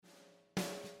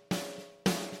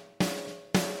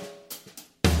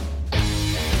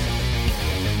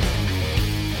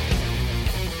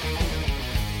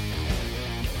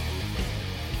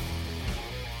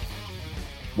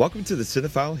Welcome to the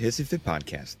Cinephile Hissy Fit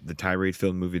Podcast, the tirade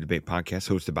film movie debate podcast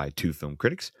hosted by two film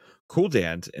critics, cool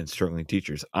dads, and struggling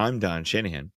teachers. I'm Don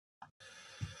Shanahan.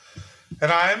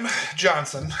 And I'm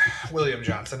Johnson, William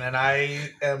Johnson, and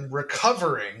I am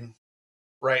recovering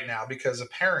right now because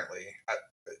apparently,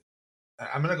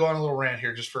 I'm going to go on a little rant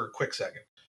here just for a quick second.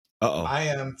 Uh-oh. I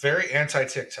am very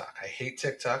anti-TikTok. I hate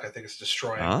TikTok. I think it's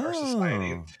destroying our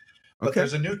society. But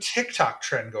there's a new TikTok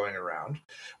trend going around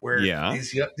where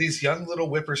these young little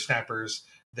whippersnappers,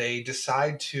 they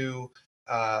decide to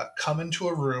come into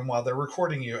a room while they're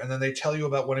recording you, and then they tell you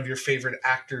about one of your favorite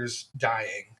actors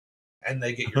dying, and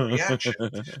they get your reaction.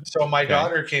 So my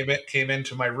daughter came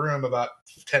into my room about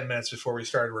 10 minutes before we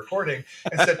started recording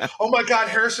and said, "Oh my God,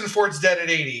 Harrison Ford's dead at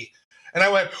 80." And I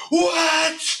went,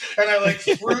 "What?" And I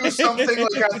threw something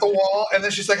at the wall, and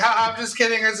then she's like, "I'm just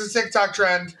kidding. It's a TikTok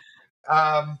trend."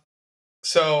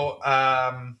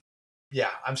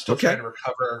 I'm still trying to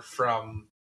recover from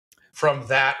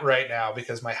that right now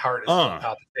because my heart is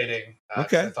palpitating. I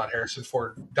thought Harrison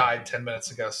Ford died 10 minutes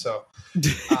ago. So,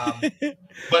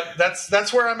 but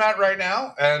that's where I'm at right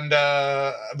now. And,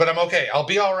 but I'm okay. I'll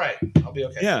be all right. I'll be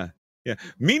okay. Yeah.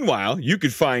 Meanwhile, you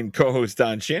could find co-host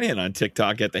Don Shanahan on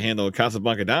TikTok at the handle of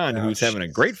Casablanca Don, who's having a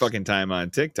great fucking time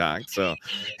on TikTok. So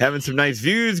having some nice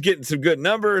views, getting some good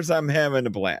numbers. I'm having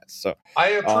a blast. So I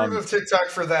approve of TikTok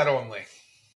for that only.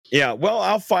 Yeah, well,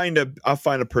 I'll find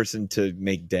a person to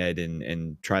make dead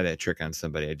and try that trick on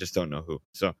somebody. I just don't know who.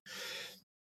 So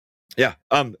yeah.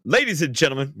 Ladies and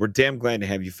gentlemen, we're damn glad to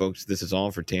have you folks. This is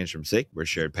all for tantrum's sake, where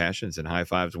shared passions and high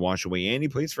fives wash away any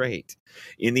place for hate.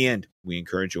 In the end, we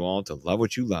encourage you all to love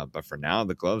what you love, but for now,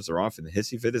 the gloves are off and the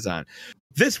hissy fit is on.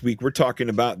 This week, we're talking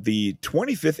about the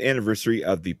 25th anniversary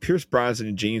of the Pierce Brosnan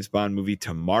and James Bond movie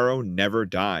Tomorrow Never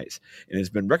Dies, and has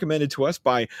been recommended to us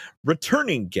by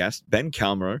returning guest Ben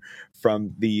Kalmer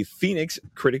from the Phoenix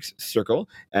Critics Circle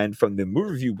and from the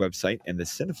Movie Review website and the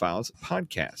Cinephiles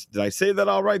podcast. Did I say that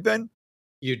all right, Ben?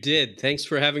 You did. Thanks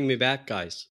for having me back,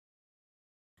 guys.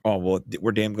 Oh, well,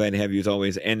 we're damn glad to have you as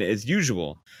always. And as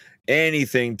usual,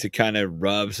 anything to kind of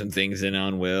rub some things in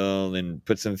on Will and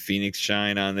put some Phoenix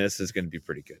shine on this is going to be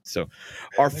pretty good. So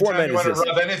our format is this. You want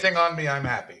to rub anything on me, I'm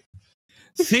happy.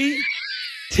 See,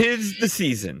 'tis the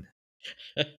season.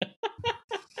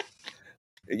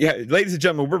 Yeah, ladies and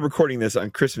gentlemen, we're recording this on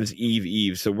Christmas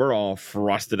Eve, so we're all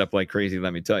frosted up like crazy,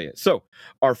 let me tell you. So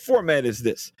our format is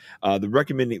this. Our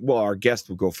guest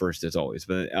will go first as always,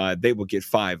 but they will get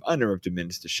 5 uninterrupted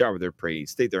minutes to shower their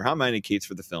praise, state their high-minded case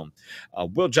for the film.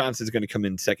 Will Johnson is going to come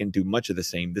in second, do much of the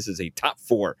same. This is a top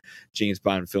 4 James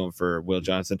Bond film for Will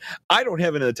Johnson. I don't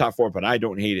have it in the top 4, but I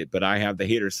don't hate it. But I have the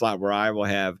hater slot where I will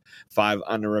have 5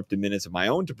 uninterrupted minutes of my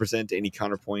own to present any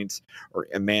counterpoints or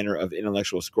a manner of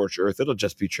intellectual scorched earth. It'll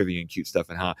just be trivia and cute stuff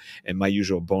and my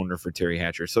usual boner for Terry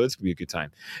Hatcher. So it's going to be a good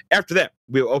time. After that,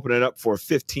 we'll open it up for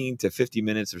 15 to 50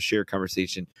 minutes of shared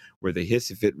conversation where the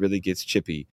hissy fit really gets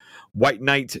chippy. White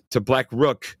Knight to Black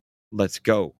Rook. Let's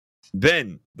go.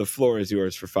 Ben, the floor is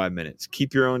yours for 5 minutes.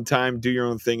 Keep your own time. Do your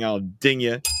own thing. I'll ding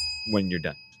you when you're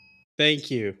done.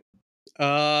 Thank you.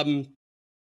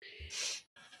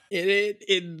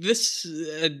 This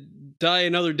Die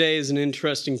Another Day is an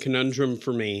interesting conundrum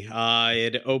for me.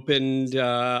 It opened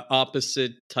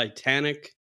opposite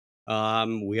Titanic.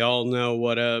 We all know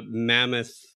what a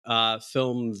mammoth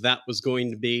film that was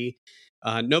going to be.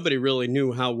 Nobody really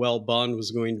knew how well Bond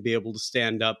was going to be able to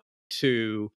stand up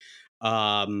to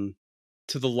the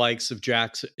likes of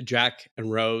Jack and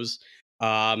Rose.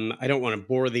 I don't want to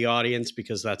bore the audience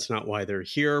because that's not why they're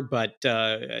here. But,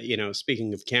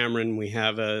 speaking of Cameron, we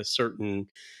have a certain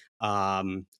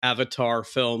Avatar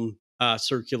film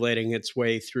circulating its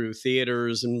way through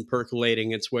theaters and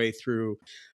percolating its way through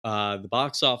the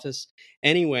box office.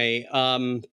 Anyway,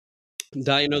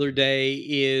 Die Another Day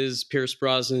is Pierce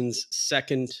Brosnan's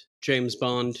second James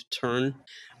Bond turn,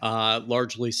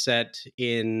 largely set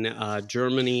in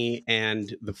Germany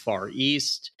and the Far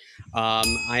East. Now,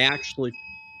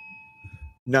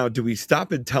 do we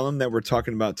stop and tell him that we're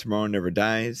talking about Tomorrow Never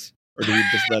Dies? Or do we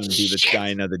just let him do the Die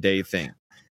Another Day thing?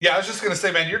 Yeah, I was just going to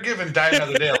say, man, you're giving Die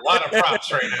Another Day a lot of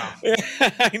props right now.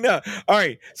 I know. All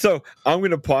right, so I'm going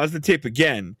to pause the tape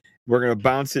again. We're going to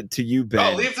bounce it to you,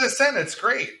 Ben. Oh, leave this in. It's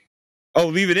great. Oh,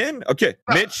 leave it in? Okay.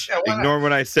 Mitch, ignore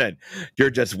what I said. You're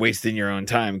just wasting your own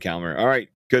time, Kalmer. All right.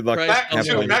 Good luck. Back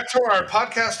to our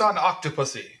podcast on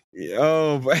Octopussy.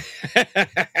 Oh,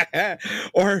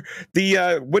 or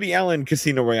the Woody Allen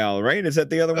Casino Royale, right? Is that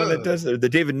the other one that does it? The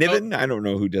David Niven? I don't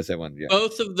know who does that one. Yeah.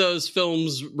 Both of those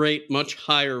films rate much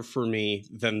higher for me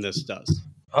than this does.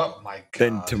 Oh, my God.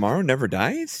 Then Tomorrow Never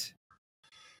Dies?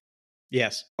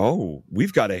 Yes. Oh,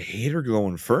 we've got a hater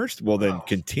going first. Well, then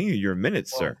continue your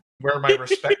minutes, sir. Where my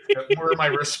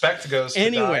respect goes.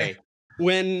 Anyway,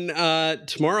 when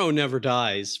Tomorrow Never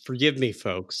Dies, forgive me,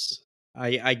 folks.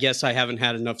 I guess I haven't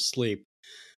had enough sleep.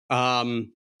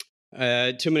 Too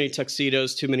many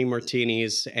tuxedos, too many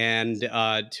martinis, and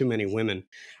too many women.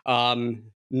 All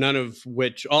of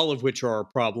which are a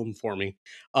problem for me.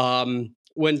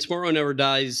 When Tomorrow Never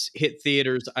Dies hit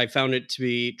theaters, I found it to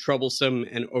be troublesome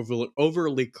and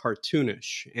overly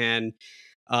cartoonish. And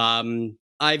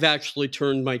I've actually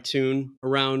turned my tune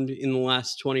around in the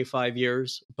last 25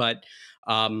 years, but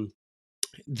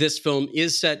this film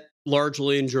is set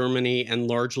largely in Germany and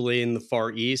largely in the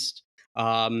Far East.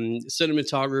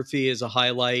 Cinematography is a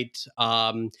highlight.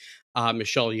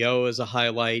 Michelle Yeoh is a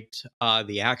highlight.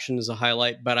 The action is a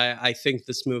highlight. But I think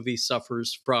this movie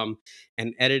suffers from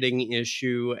an editing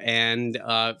issue and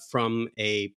from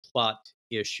a plot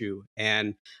issue.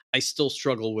 And I still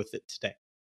struggle with it today.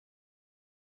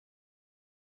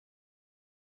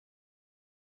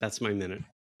 That's my minute.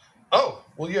 Oh,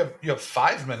 well, you have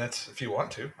 5 minutes if you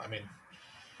want to. I mean,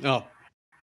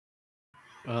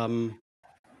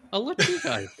 I'll let you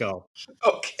guys go.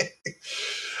 Okay.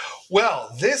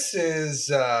 Well, this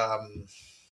is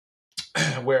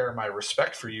where my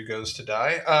respect for you goes to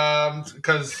die.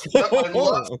 Because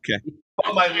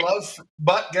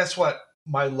but guess what?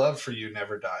 My love for you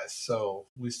never dies. So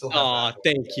we still have that.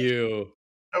 Thank you.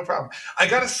 No problem. I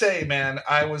gotta say, man,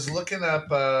 I was looking up.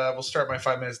 We'll start my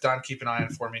 5 minutes. Don, keep an eye on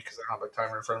for me because I don't have a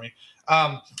timer in front of me.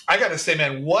 I gotta say,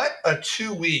 man, what a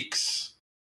 2 weeks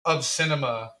of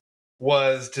cinema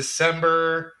was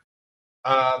December.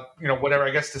 Whatever. I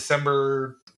guess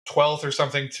December 12th or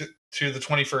something to the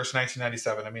 21st,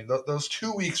 1997. I mean, those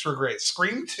 2 weeks were great.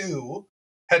 Scream 2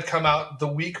 had come out the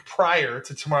week prior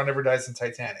to Tomorrow Never Dies and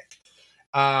Titanic.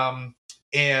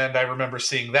 And I remember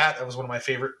seeing that. That was one of my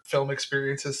favorite film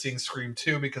experiences, seeing Scream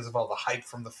 2 because of all the hype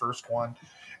from the first one.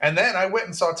 And then I went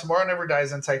and saw Tomorrow Never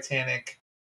Dies and Titanic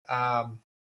on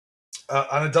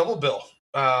a double bill.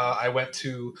 I went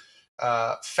to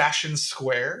Fashion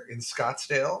Square in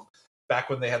Scottsdale, back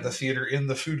when they had the theater in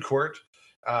the food court.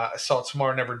 I saw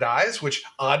Tomorrow Never Dies, which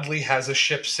oddly has a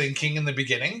ship sinking in the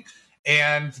beginning.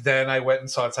 And then I went and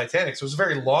saw Titanic. So it was a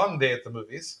very long day at the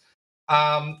movies.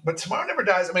 But Tomorrow Never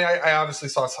Dies, I mean, I obviously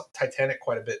saw Titanic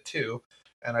quite a bit too.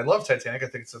 And I love Titanic. I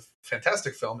think it's a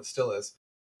fantastic film. It still is.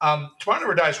 Tomorrow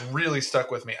Never Dies really stuck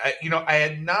with me. I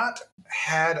had not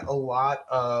had a lot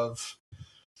of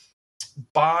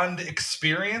Bond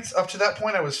experience up to that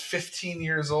point. I was 15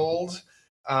 years old.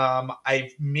 I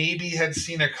maybe had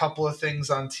seen a couple of things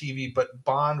on TV, but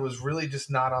Bond was really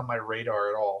just not on my radar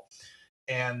at all.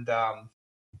 And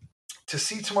to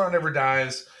see Tomorrow Never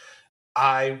Dies,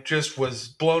 I just was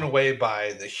blown away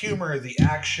by the humor, the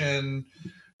action,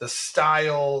 the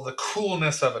style, the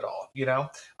coolness of it all.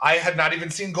 I had not even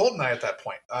seen GoldenEye at that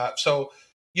point. So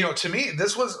to me,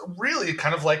 this was really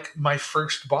kind of like my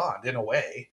first Bond in a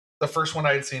way. The first one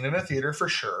I had seen in a theater for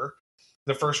sure.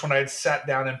 The first one I had sat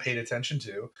down and paid attention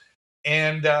to.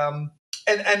 And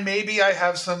maybe I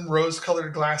have some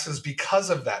rose-colored glasses because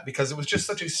of that, because it was just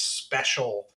such a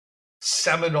special,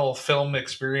 seminal film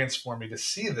experience for me to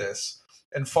see this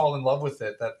and fall in love with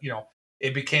it, that,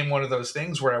 it became one of those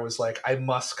things where I was like, I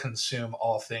must consume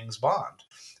all things Bond.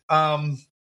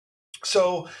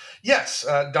 So yes,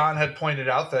 Don had pointed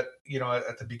out that,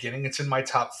 at the beginning, it's in my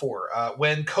top 4.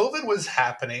 When COVID was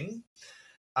happening,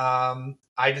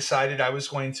 I decided I was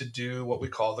going to do what we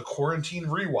call the quarantine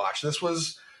rewatch. This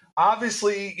was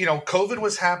obviously, COVID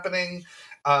was happening.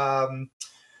 No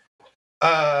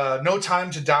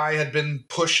Time to Die had been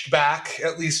pushed back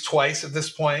at least twice at this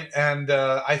point. And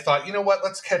I thought, you know what,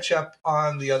 let's catch up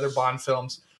on the other Bond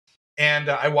films. And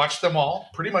I watched them all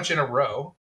pretty much in a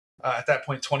row. At that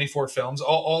point, 24 films,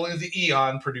 only the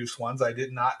Eon produced ones. I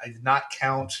did not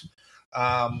count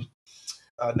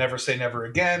Never Say Never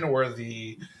Again or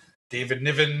the David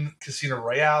Niven Casino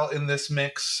Royale in this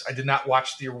mix. I did not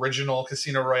watch the original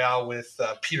Casino Royale with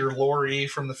Peter Lorre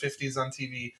from the 50s on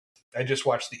TV. I just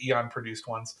watched the Eon produced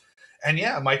ones. And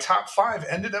yeah, my top 5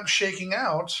 ended up shaking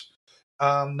out.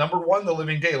 Number 1, The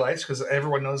Living Daylights, because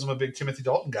everyone knows I'm a big Timothy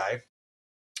Dalton guy.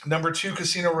 Number 2,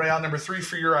 Casino Royale. Number 3,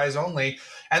 For Your Eyes Only.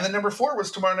 And then number 4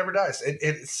 was Tomorrow Never Dies.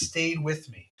 It stayed with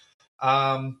me.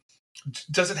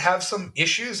 Does it have some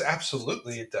issues?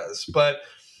 Absolutely it does. But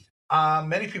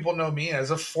many people know me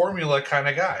as a formula kind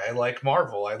of guy. I like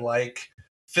Marvel. I like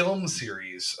film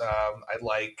series. I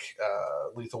like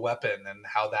Lethal Weapon and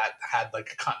how that had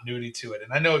like a continuity to it.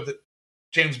 And I know that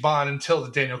James Bond, until the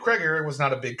Daniel Craig era, was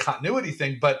not a big continuity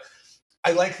thing, but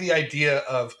I like the idea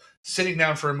of sitting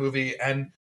down for a movie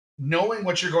and knowing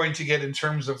what you're going to get in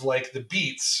terms of like the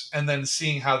beats and then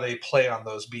seeing how they play on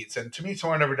those beats. And to me,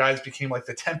 Tomorrow Never Dies became like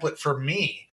the template for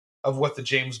me of what the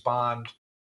James Bond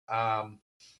template,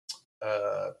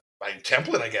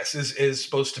 I guess, is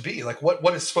supposed to be. Like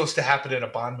what is supposed to happen in a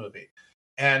Bond movie.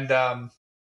 And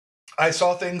I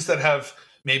saw things that have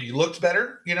maybe looked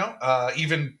better,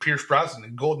 even Pierce Brosnan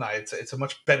in Goldeneye. It's a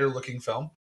much better looking film.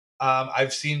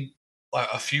 I've seen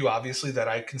a few, obviously, that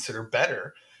I consider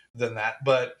better than that,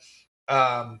 but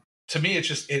to me, it's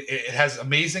just it has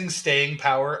amazing staying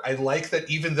power. I like that,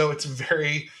 even though it's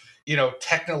very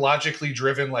technologically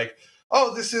driven, like,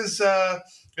 oh, this is a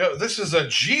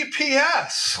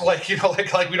GPS, like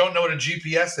we don't know what a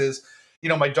GPS is.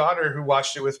 My daughter who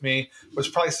watched it with me was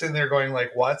probably sitting there going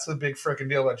like, what's the big freaking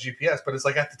deal about GPS? But it's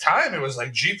like, at the time it was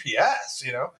like GPS,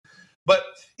 but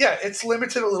yeah, it's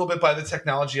limited a little bit by the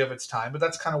technology of its time, but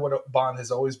that's kind of what Bond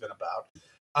has always been about.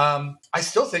 I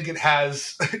still think it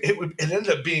has, it ended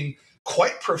up being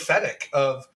quite prophetic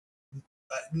of,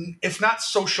 if not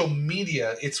social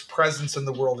media, its presence in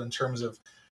the world in terms of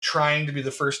trying to be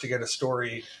the first to get a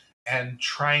story and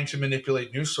trying to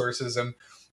manipulate news sources. And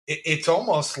it's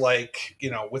almost like,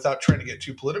 without trying to get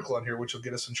too political on here, which will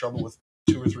get us in trouble with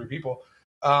 2 or 3 people,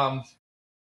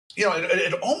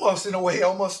 it almost, in a way,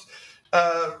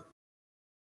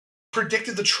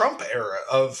 predicted the Trump era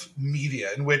of media,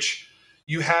 in which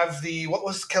you have what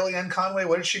was Kellyanne Conway?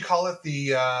 What did she call it?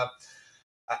 I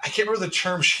can't remember the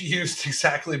term she used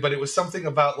exactly, but it was something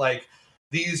about like,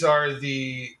 these are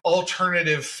the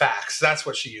alternative facts. That's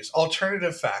what she used.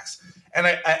 Alternative facts. And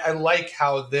I like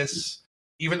how this,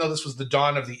 even though this was the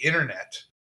dawn of the internet,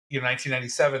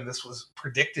 1997, this was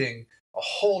predicting a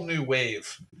whole new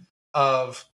wave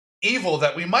of evil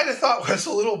that we might have thought was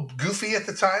a little goofy at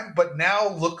the time, but now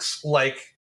looks like,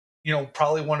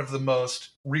 probably one of the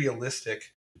most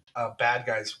realistic bad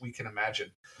guys we can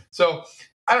imagine. So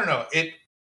I don't know.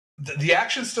 The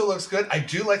action still looks good. I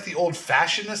do like the old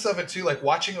fashionedness of it too. Like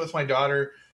watching it with my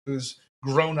daughter, who's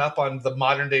grown up on the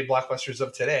modern day blockbusters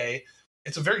of today.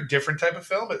 It's a very different type of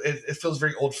film. It feels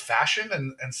very old fashioned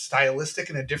and stylistic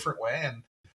in a different way.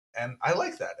 And I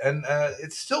like that. And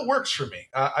it still works for me.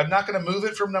 I'm not going to move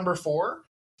it from number 4.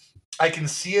 I can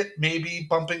see it maybe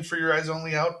bumping For Your Eyes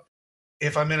Only out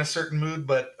if I'm in a certain mood.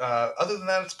 But other than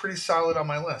that, it's pretty solid on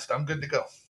my list. I'm good to go.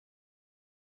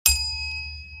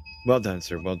 Well done,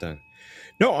 sir. Well done.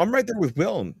 No, I'm right there with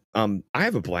Will. I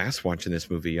have a blast watching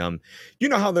this movie. You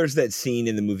know how there's that scene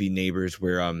in the movie Neighbors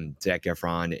where Zac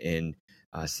Efron and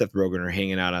Seth Rogen are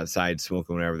hanging out outside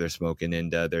smoking whatever they're smoking,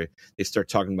 and they start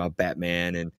talking about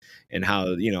Batman and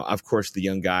how, of course, the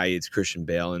young guy is Christian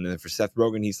Bale, and then for Seth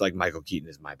Rogen, he's like, Michael Keaton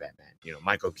is my Batman.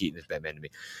 Michael Keaton is Batman to me.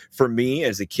 For me,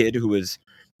 as a kid who was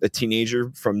a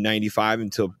teenager from 95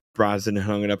 until Brosnan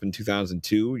hung it up in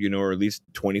 2002, or at least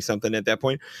 20 something at that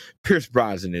point, Pierce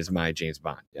Brosnan is my James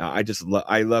Bond.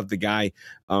 I love the guy.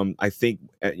 I think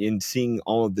in seeing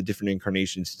all of the different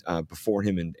incarnations before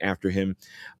him and after him,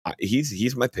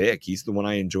 he's my pick. He's the one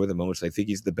I enjoy the most. I think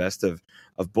he's the best of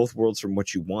both worlds from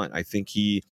what you want. I think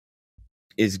he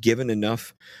is given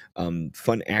enough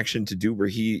fun action to do where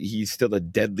he's still a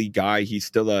deadly guy. He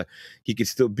could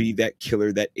still be that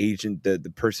killer, that agent,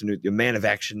 the person, the man of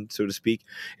action, so to speak.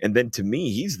 And then to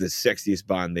me, he's the sexiest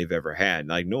Bond they've ever had.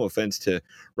 Like, no offense to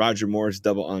Roger Moore's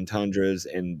double entendres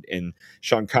and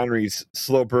Sean Connery's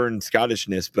slow burn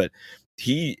Scottishness, but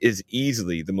he is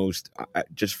easily the most,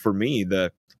 just for me,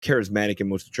 the charismatic and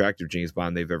most attractive James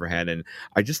Bond they've ever had. And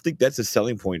I just think that's a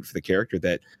selling point for the character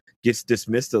that gets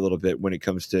dismissed a little bit when it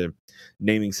comes to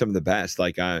naming some of the best.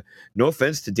 Like, no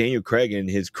offense to Daniel Craig and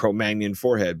his Cro-Magnon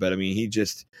forehead, but I mean, he's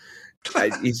just,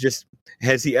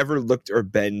 has he ever looked or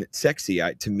been sexy?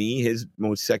 To me, his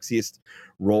most sexiest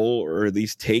role, or at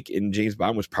least take in James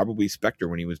Bond, was probably Spectre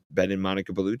when he was Ben and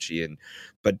Monica Bellucci.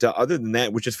 But other than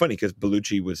that, which is funny because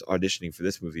Bellucci was auditioning for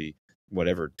this movie,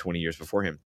 20 years before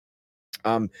him.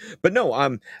 But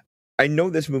no, I know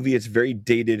this movie is very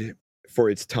dated for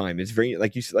its time. It's very,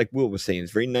 like Will was saying,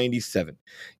 it's very 97,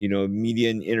 media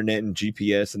and internet and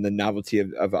GPS and the novelty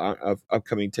of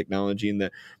upcoming technology and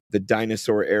the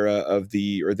dinosaur era of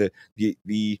the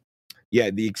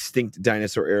extinct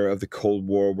dinosaur era of the Cold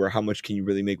War, where how much can you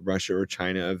really make Russia or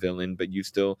China a villain, but you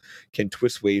still can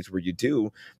twist ways where you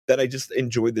do. That I just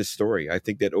enjoyed this story. I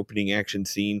think that opening action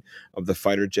scene of the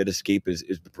fighter jet escape is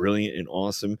brilliant and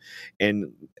awesome.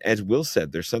 And as Will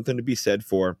said, there's something to be said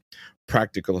for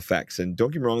practical effects. And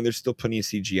don't get me wrong, there's still plenty of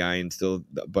CGI and still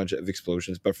a bunch of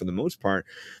explosions, but for the most part,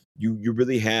 you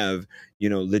really have,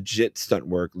 legit stunt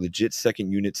work, legit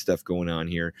second unit stuff going on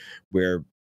here, where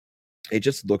it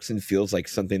just looks and feels like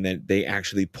something that they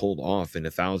actually pulled off in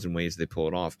 1,000 ways. They pull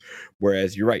it off.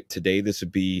 Whereas you're right, today this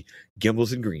would be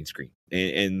gimbals and green screen,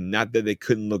 and not that they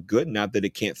couldn't look good, not that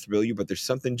it can't thrill you, but there's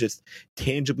something just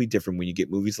tangibly different when you get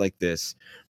movies like this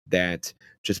that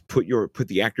just put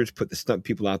the actors, put the stunt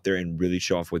people out there and really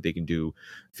show off what they can do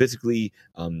physically.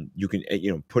 You can,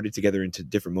 put it together into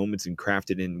different moments and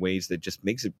craft it in ways that just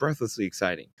makes it breathlessly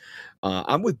exciting.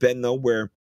 I'm with Ben though,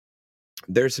 where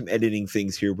there's some editing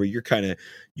things here where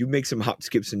you make some hop,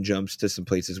 skips, and jumps to some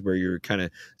places where you're kind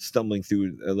of stumbling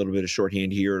through a little bit of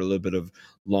shorthand here, a little bit of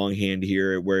longhand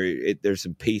here, where there's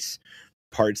some pace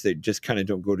parts that just kind of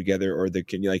don't go together, or that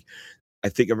can, like, I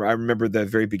think I remember the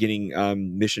very beginning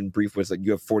mission brief was like,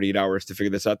 you have 48 hours to figure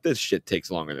this out. This shit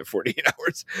takes longer than 48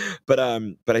 hours, but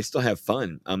I still have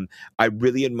fun. I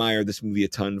really admire this movie a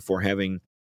ton for having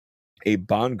a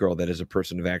Bond girl that is a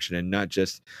person of action and not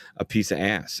just a piece of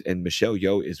ass. And Michelle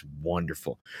Yeoh is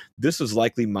wonderful. This was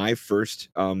likely my first,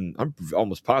 I'm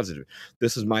almost positive,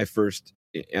 this is my first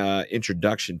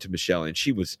introduction to Michelle, and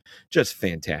she was just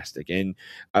fantastic. And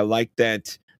I like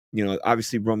that,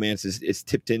 obviously romance is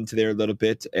tipped into there a little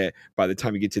bit by the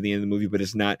time you get to the end of the movie, but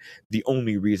it's not the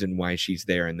only reason why she's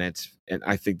there. And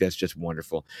I think that's just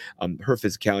wonderful. Her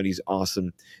physicality is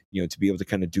awesome, to be able to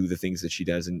kind of do the things that she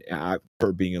does. And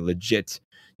her being a legit,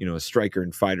 a striker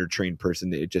and fighter trained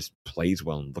person, it just plays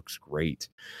well and looks great.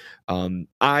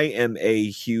 I am a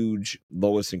huge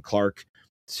Lois and Clark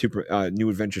New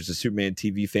Adventures of Superman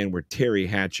TV fan, where Teri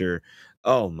Hatcher,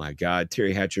 oh my God,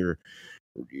 Teri Hatcher,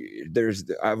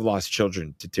 I've lost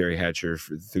children to Teri Hatcher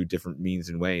through different means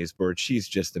and ways, but she's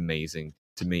just amazing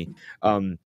to me.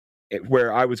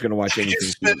 Where I was going to watch anything, you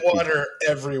spit water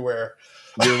everywhere.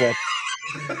 You're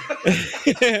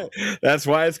That's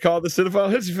why it's called the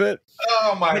Cinephile Hissy Fit.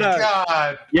 Oh my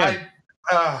God! Yeah.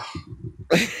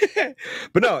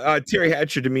 But no, Teri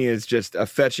Hatcher to me is just a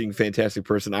fetching, fantastic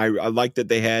person. I like that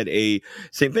they had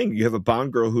same thing. You have a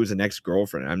Bond girl who's an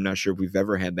ex-girlfriend. I'm not sure if we've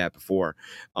ever had that before,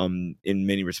 in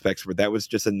many respects, but that was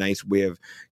just a nice way of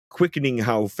quickening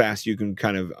how fast you can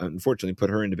kind of, unfortunately, put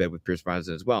her into bed with Pierce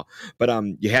Brosnan as well. But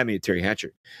you had me at Teri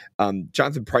Hatcher.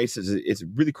 Jonathan Pryce is a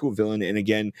really cool villain, and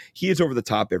again, he is over the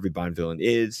top. Every Bond villain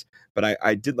is, but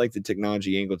I did like the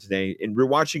technology angle today. And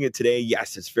rewatching it today,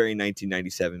 yes, it's very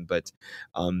 1997, but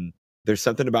there's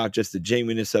something about just the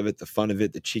genuineness of it, the fun of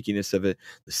it, the cheekiness of it,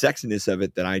 the sexiness of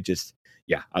it that I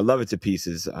love it to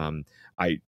pieces.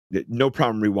 No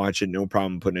problem rewatching, no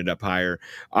problem putting it up higher.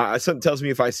 Something tells me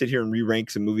if I sit here and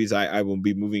re-rank some movies, I will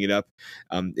be moving it up.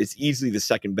 It's easily the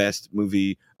second best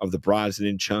movie of the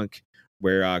Brosnan chunk,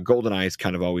 where GoldenEye is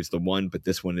kind of always the one, but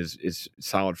this one is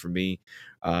solid for me.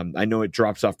 I know it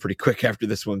drops off pretty quick after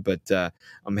this one, but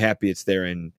I'm happy it's there.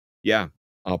 And yeah,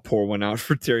 I'll pour one out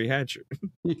for Teri Hatcher.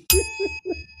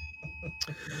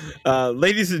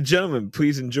 Ladies and gentlemen,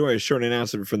 please enjoy a short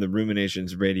announcement from the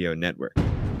Ruminations Radio Network.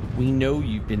 We know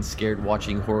you've been scared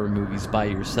watching horror movies by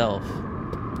yourself.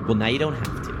 Well, now you don't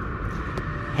have to.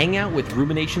 Hang out with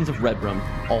Ruminations of Redrum,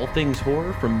 all things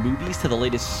horror from movies to the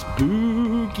latest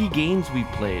spooky games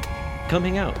we've played. Come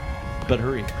hang out. But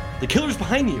hurry, the killer's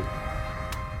behind you.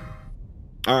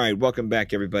 All right, welcome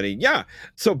back, everybody. Yeah,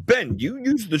 so Ben, you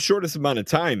used the shortest amount of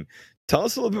time. Tell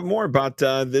us a little bit more about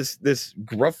this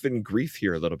gruff and grief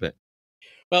here a little bit.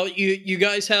 Well, you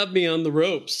guys have me on the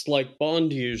ropes like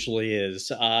Bond usually is,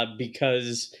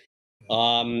 because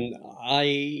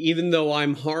even though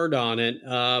I'm hard on it,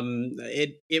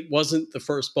 it wasn't the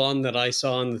first Bond that I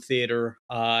saw in the theater,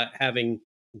 having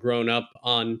grown up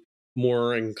on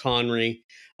Moore and Connery.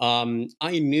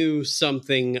 I knew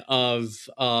something of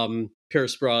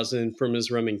Pierce Brosnan from his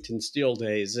Remington Steele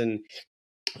days, and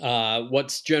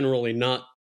what's generally not,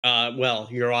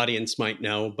 your audience might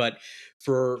know, but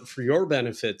for your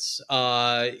benefits,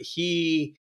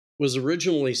 he was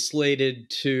originally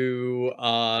slated to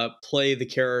play the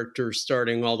character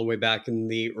starting all the way back in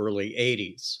the early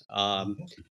 80s.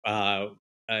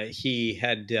 He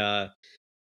had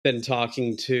been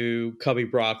talking to Cubby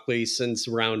Broccoli since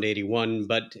around 81,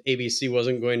 but ABC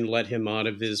wasn't going to let him out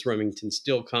of his Remington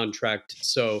Steele contract,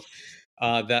 so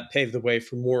that paved the way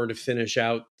for Moore to finish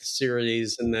out the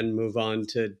series and then move on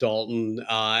to Dalton.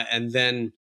 And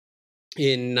then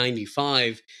in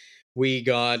 95, we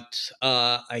got,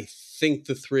 I think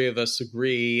the three of us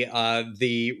agree,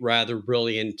 the rather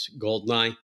brilliant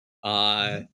GoldenEye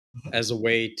as a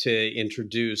way to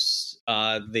reintroduce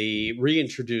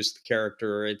the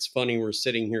character. It's funny, we're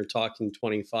sitting here talking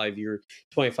 25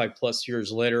 plus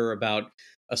years later about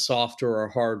a soft or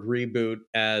a hard reboot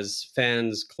as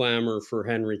fans clamor for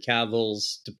Henry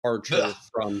Cavill's departure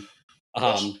from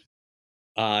the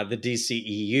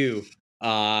DCEU.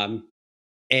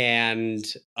 and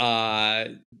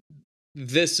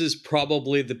this is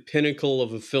probably the pinnacle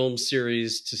of a film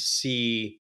series to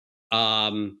see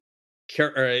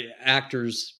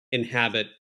actors inhabit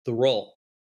the role,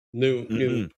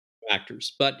 new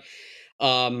actors. But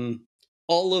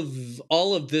all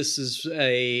of this is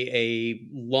a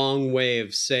long way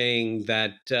of saying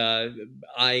that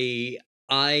I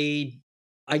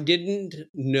didn't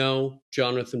know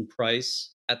Jonathan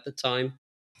Pryce at the time.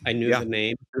 I knew the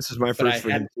name. This is my first for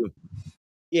him too.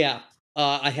 Yeah,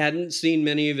 I hadn't seen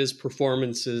many of his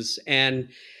performances, and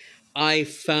I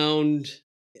found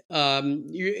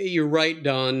you're right,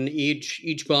 Don.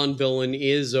 Each Bond villain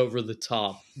is over the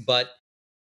top, but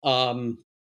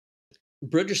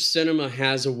British cinema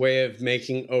has a way of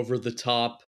making over the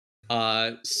top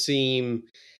seem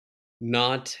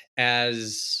not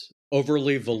as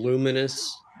overly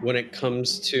voluminous when it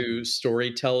comes to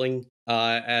storytelling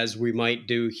as we might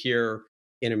do here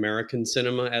in American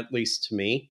cinema, at least to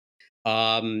me.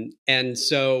 And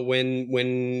so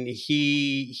when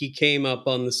he came up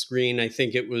on the screen, I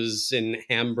think it was in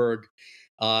Hamburg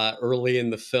early in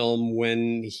the film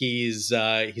when he's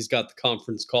got the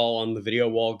conference call on the video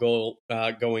wall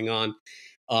going on,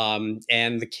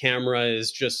 and the camera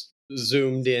is just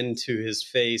zoomed into his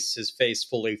face. His face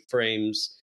fully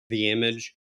frames the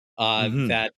image.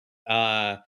 That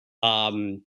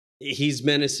he's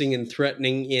menacing and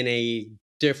threatening in a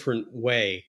different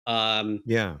way.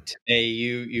 Today,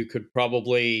 you could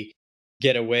probably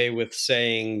get away with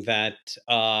saying that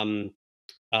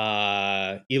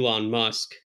Elon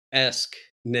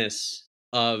Musk-esque-ness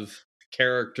of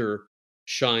character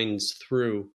shines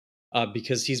through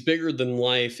because he's bigger than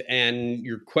life, and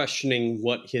you're questioning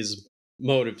what his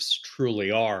motives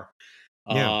truly are.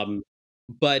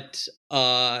 But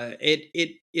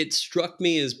it struck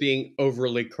me as being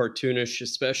overly cartoonish,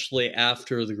 especially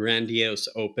after the grandiose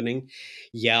opening.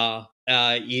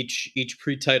 Each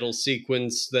pre-title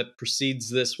sequence that precedes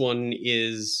this one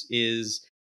is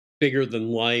bigger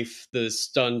than life. The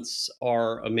stunts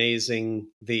are amazing.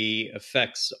 The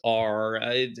effects are.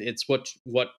 It's what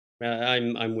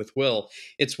I'm with Will.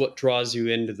 It's what draws you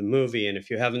into the movie. And if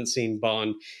you haven't seen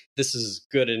Bond, this is as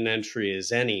good an entry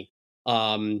as any.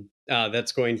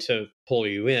 That's going to pull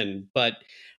you in. But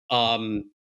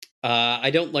I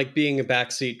don't like being a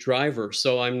backseat driver,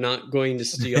 so I'm not going to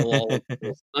steal all of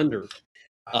the thunder.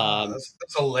 That's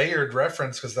a layered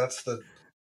reference because that's the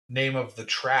name of the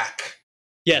track.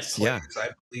 Yes. I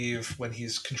believe when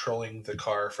he's controlling the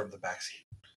car from the backseat.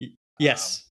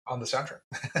 Yes. On the soundtrack.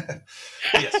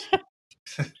 Yes.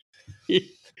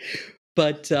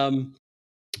 But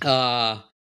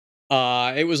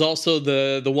it was also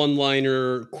the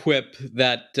one-liner quip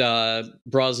that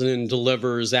Brosnan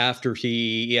delivers after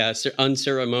he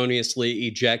unceremoniously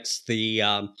ejects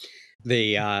the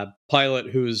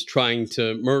pilot who's trying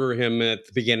to murder him at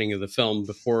the beginning of the film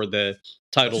before the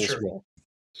titles roll.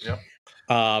 Yep.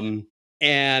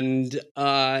 And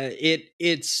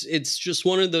it's just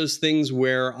one of those things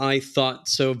where I thought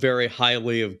so very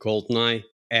highly of GoldenEye,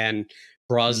 and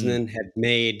Brosnan had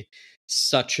made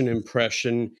such an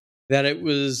impression that it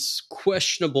was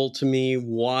questionable to me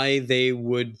why they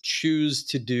would choose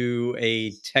to do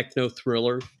a techno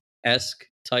thriller-esque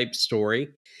type story.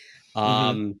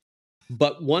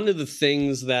 But one of the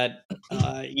things that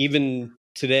even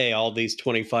today, all these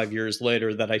 25 years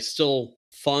later, that I still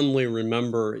fondly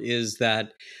remember is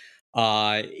that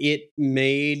it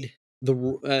made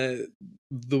the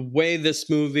way this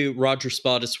movie, Roger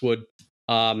Spottiswoode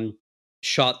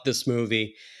shot this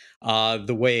movie,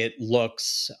 the way it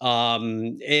looks,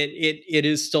 it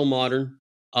is still modern,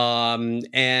 and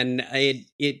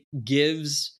it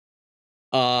gives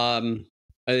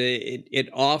it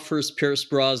offers Pierce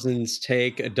Brosnan's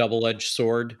take a double-edged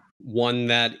sword, one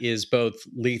that is both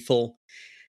lethal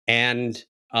and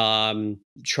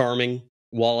charming,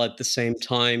 while at the same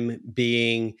time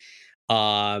being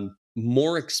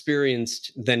more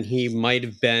experienced than he might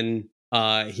have been.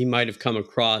 He might have come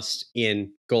across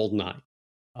in GoldenEye.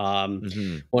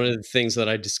 One of the things that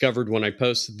I discovered when I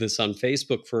posted this on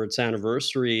Facebook for its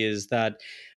anniversary is that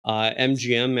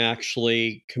MGM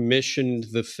actually commissioned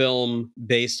the film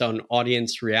based on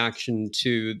audience reaction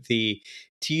to the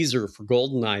teaser for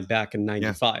GoldenEye back in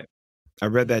 '95. Yeah. I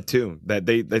read that too. That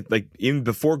they like even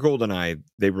before GoldenEye,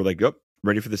 they were like, "Oh,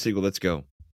 ready for the sequel. Let's go."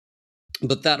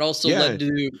 But that also led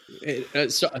to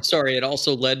it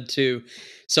also led to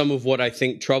some of what I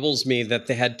think troubles me, that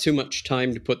they had too much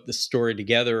time to put the story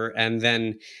together, and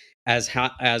then, as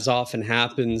often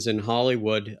happens in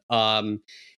Hollywood,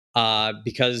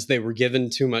 because they were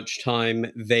given too much time,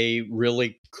 they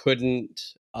really couldn't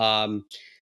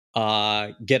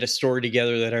get a story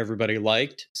together that everybody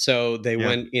liked. So they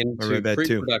went into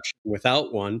pre-production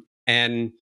without one,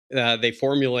 and they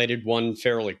formulated one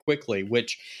fairly quickly,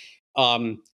 which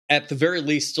at the very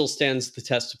least still stands the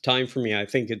test of time for me. I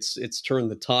think it's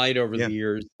turned the tide over the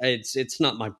years. It's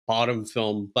not my bottom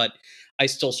film, but I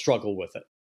still struggle with it.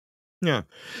 Yeah.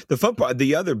 The fun part,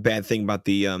 the other bad thing about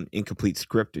the incomplete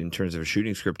script in terms of a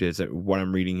shooting script is that what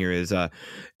I'm reading here is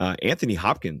Anthony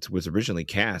Hopkins was originally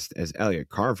cast as Elliot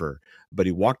Carver, but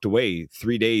he walked away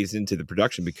 3 days into the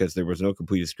production because there was no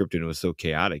completed script and it was so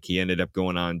chaotic. He ended up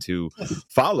going on to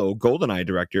follow GoldenEye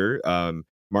director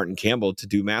Martin Campbell to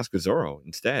do Mask of Zorro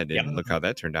instead. And look how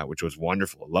that turned out, which was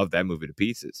wonderful. Love that movie to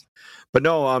pieces. But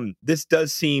no, this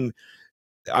does seem...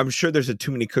 I'm sure there's a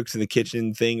too many cooks in the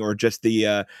kitchen thing, or just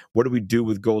the what do we do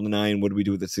with GoldenEye and what do we do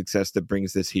with the success that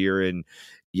brings this here? And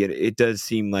yet it does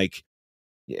seem like,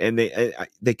 and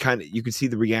they kind of, you can see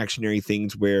the reactionary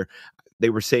things where they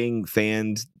were saying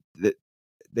fans that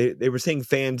they were saying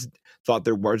fans thought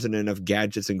there wasn't enough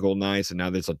gadgets in GoldenEye, so now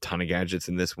there's a ton of gadgets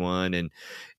in this one,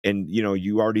 and you know,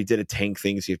 you already did a tank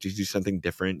thing, so you have to do something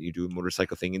different. You do a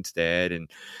motorcycle thing instead, and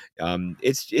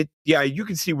you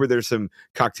can see where there's some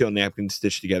cocktail napkins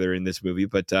stitched together in this movie,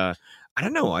 but I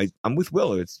don't know. I'm with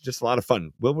Will. It's just a lot of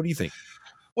fun. Will, what do you think?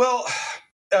 Well,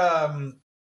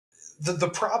 the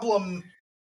problem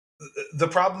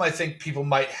I think people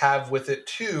might have with it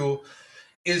too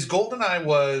is GoldenEye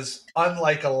was,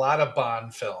 unlike a lot of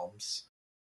Bond films,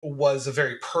 was a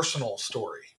very personal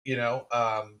story. It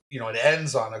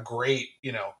ends on a great,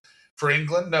 for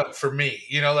England, no, for me,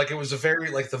 like it was a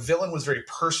very, like the villain was very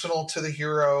personal to the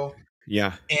hero.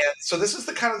 Yeah. And so this is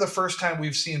the first time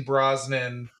we've seen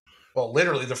Brosnan, well,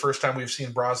 literally the first time we've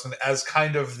seen Brosnan as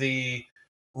kind of the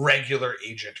regular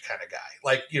agent kind of guy.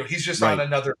 Like, he's just on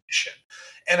another mission.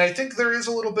 And I think there is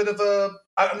a little bit of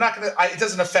it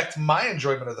doesn't affect my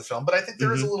enjoyment of the film, but I think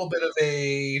there is a little bit of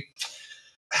a,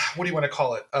 what do you want to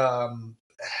call it?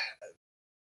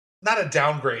 Not a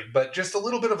downgrade, but just a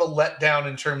little bit of a letdown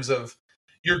in terms of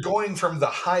you're going from the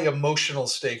high emotional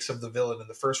stakes of the villain in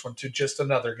the first one to just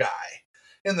another guy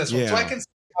in this one. So I can see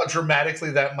how dramatically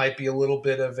that might be a little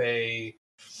bit of a,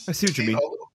 I see what you mean. A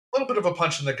little bit of a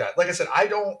punch in the gut. Like I said, I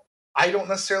don't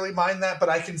necessarily mind that, but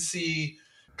I can see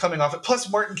coming off it.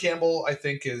 Plus, Martin Campbell, I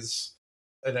think, is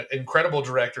an incredible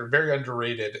director, very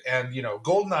underrated. And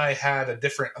GoldenEye had a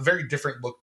very different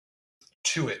look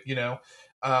to it.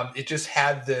 It just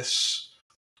had this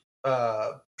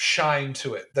shine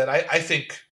to it that I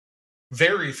think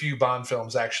very few Bond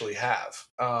films actually have.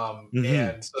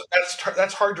 And so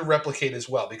that's hard to replicate as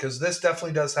well, because this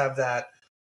definitely does have that.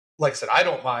 Like I said, I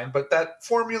don't mind, but that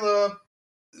formula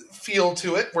feel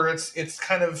to it, where it's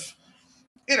kind of,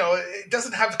 it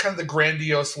doesn't have kind of the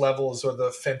grandiose levels or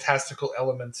the fantastical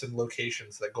elements and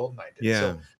locations that GoldenEye did. Yeah.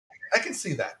 So I can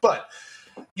see that. But,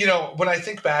 when I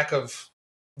think back of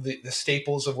the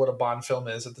staples of what a Bond film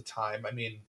is at the time, I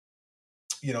mean,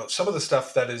 some of the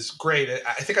stuff that is great,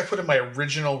 I think I put in my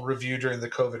original review during the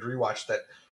COVID rewatch that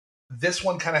this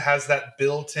one kind of has that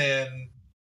built-in,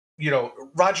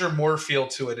 Roger Moore feel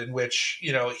to it, in which,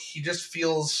 he just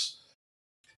feels,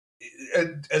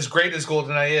 as great as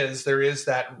GoldenEye is, there is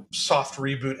that soft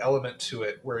reboot element to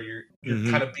it where you're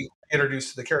kind of being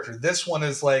introduced to the character. This one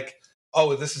is like,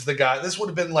 oh, this is the guy. This would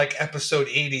have been like episode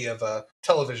 80 of a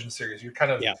television series. You're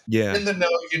kind of in the know.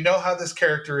 You know how this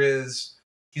character is.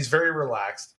 He's very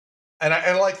relaxed. And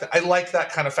I like that. I like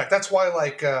that kind of fact. That's why,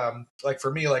 like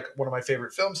for me, like one of my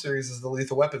favorite film series is the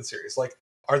Lethal Weapon series. Like,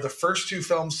 are the first two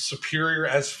films superior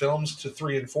as films to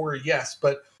 3 and 4? Yes,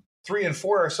 but 3 and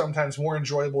 4 are sometimes more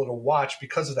enjoyable to watch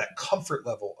because of that comfort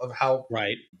level of how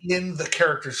in the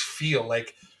characters feel.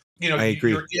 Like, I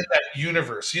agree. You're in that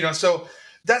universe. So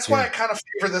that's why I kind of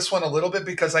favor this one a little bit,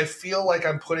 because I feel like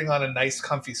I'm putting on a nice,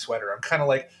 comfy sweater. I'm kind of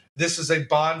like, this is a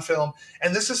Bond film,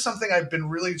 and this is something I've been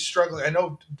really struggling. I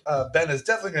know Ben is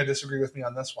definitely going to disagree with me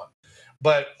on this one,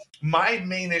 but my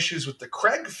main issues with the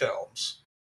Craig films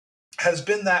has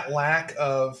been that lack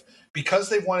of, because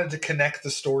they wanted to connect the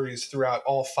stories throughout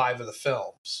all 5 of the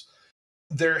films,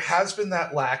 there has been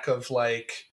that lack of,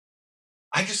 like,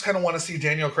 I just kind of want to see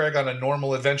Daniel Craig on a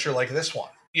normal adventure like this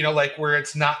one, like where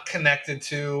it's not connected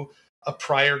to a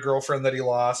prior girlfriend that he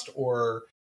lost, or,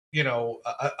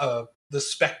 the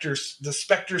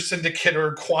Spectre Syndicate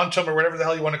or Quantum or whatever the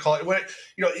hell you want to call it.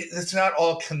 It's not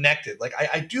all connected. Like,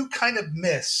 I do kind of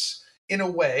miss, in a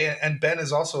way, and Ben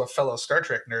is also a fellow Star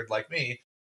Trek nerd like me,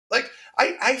 like,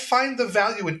 I find the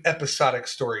value in episodic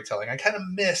storytelling. I kind of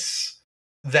miss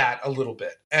that a little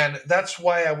bit. And that's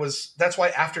why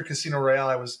after Casino Royale,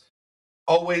 I was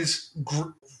always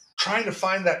trying to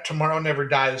find that Tomorrow Never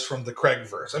Dies from the Craig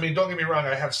verse. I mean, don't get me wrong,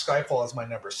 I have Skyfall as my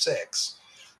number 6.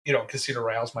 Casino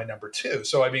Royale's my number 2.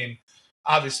 So, I mean,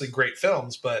 obviously great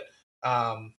films, but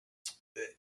I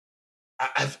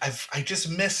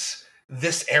just miss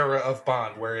this era of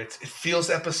Bond where it feels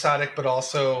episodic, but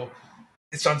also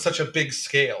it's on such a big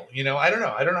scale. I don't know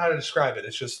how to describe it.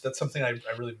 It's just, that's something I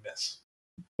really miss.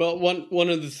 Well, one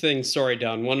of the things, sorry,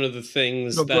 Don, one of the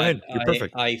things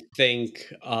I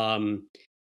think,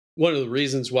 one of the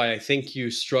reasons why I think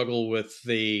you struggle with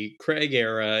the Craig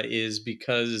era is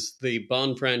because the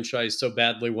Bond franchise so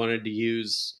badly wanted to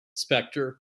use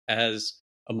Spectre as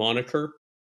a moniker,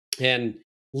 and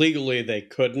legally they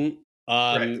couldn't,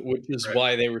 which is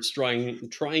why they were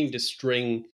trying to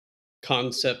string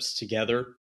concepts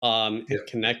together and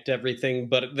connect everything.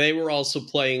 But they were also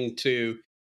playing to,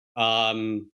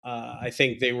 I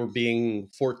think they were being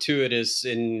fortuitous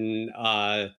in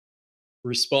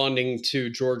responding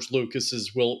to George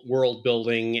Lucas's world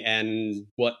building and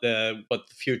what the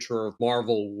future of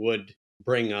Marvel would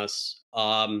bring us.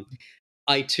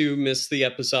 I too miss the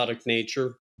episodic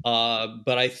nature,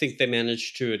 but I think they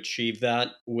managed to achieve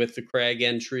that with the Craig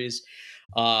entries.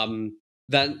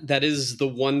 That is the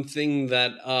one thing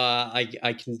that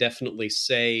I can definitely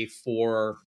say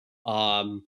for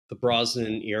the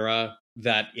Brosnan era,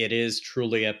 that it is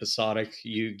truly episodic.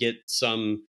 You get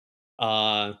some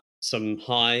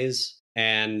highs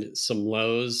and some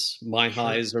lows. My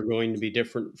highs are going to be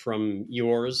different from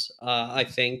yours, I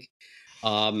think.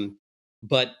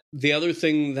 But the other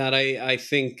thing that I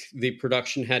think the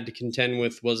production had to contend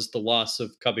with was the loss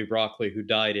of Cubby Broccoli, who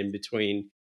died in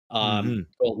between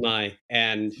GoldenEye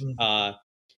and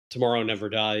Tomorrow Never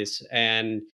Dies.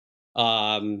 And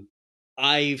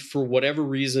I, for whatever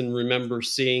reason, remember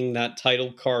seeing that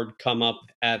title card come up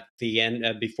at the end,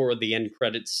 before the end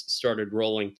credits started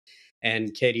rolling,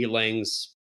 and Katie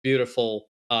Lang's beautiful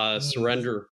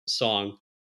Surrender song,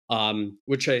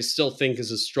 which I still think is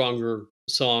a stronger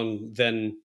song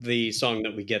than the song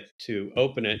that we get to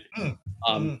open it.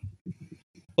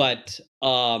 But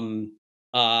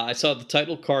I saw the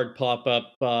title card pop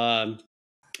up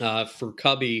for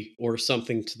Cubby or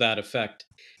something to that effect.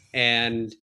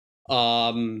 And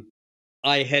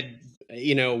I had,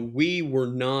 we were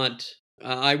not,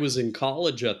 I was in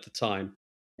college at the time,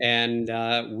 and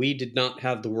we did not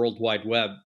have the World Wide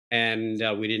Web, and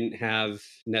we didn't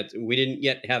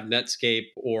yet have Netscape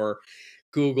or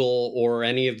Google or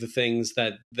any of the things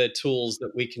the tools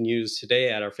that we can use today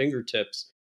at our fingertips,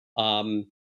 that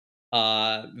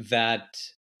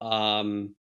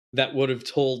would have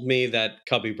told me that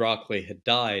Cubby Broccoli had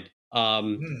died.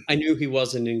 I knew he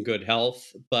wasn't in good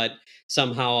health, but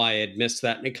somehow I had missed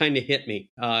that, and it kind of hit me,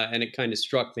 and it kind of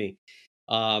struck me.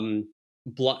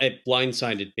 It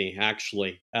blindsided me,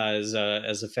 actually, as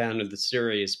a fan of the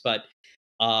series. But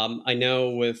I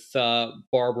know with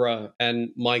Barbara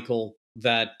and Michael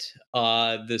that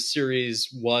the series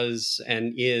was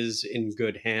and is in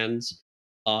good hands.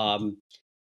 I'm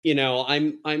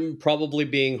probably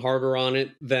being harder on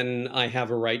it than I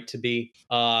have a right to be.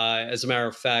 As a matter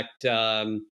of fact,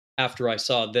 after I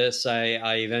saw this,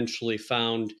 I eventually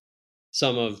found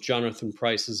some of Jonathan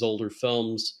Pryce's older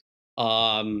films.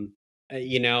 I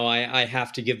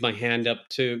have to give my hand up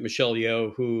to Michelle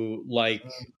Yeoh, who, like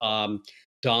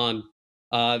Don,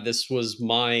 this was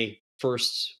my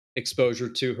first exposure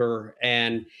to her,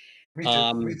 and me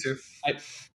too.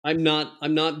 I'm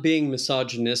not being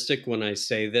misogynistic when I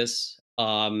say this.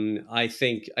 I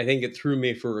think it threw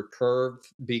me for a curve,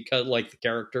 because, like the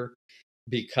character,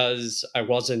 because I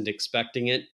wasn't expecting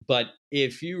it. But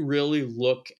if you really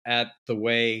look at the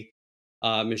way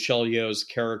Michelle Yeoh's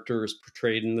character is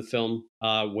portrayed in the film,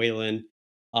 Waylon,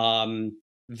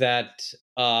 that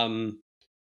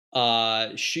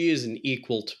she is an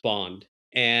equal to Bond,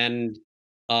 and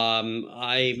I'm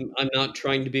not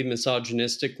trying to be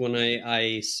misogynistic when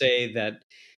I say that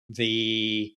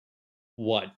the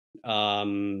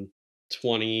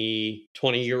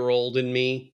 20-year-old in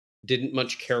me didn't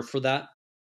much care for that,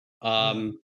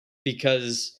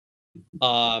 because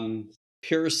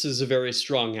Pierce is a very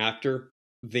strong actor.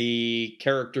 The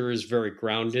character is very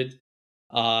grounded.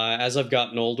 As I've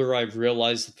gotten older, I've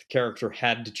realized that the character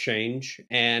had to change,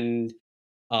 and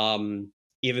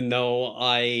even though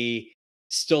I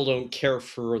still don't care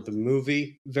for the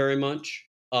movie very much,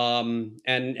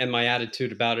 and my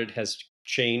attitude about it has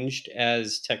changed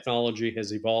as technology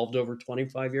has evolved over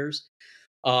 25 years.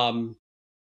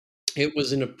 It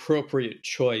was an appropriate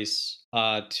choice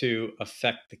to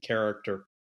affect the character.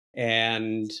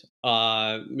 And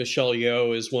Michelle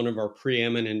Yeoh is one of our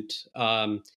preeminent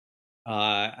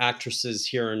actresses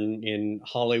here in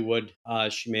Hollywood.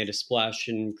 She made a splash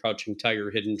in Crouching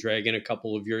Tiger, Hidden Dragon a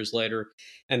couple of years later,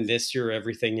 and this year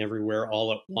Everything Everywhere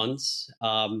All at Once,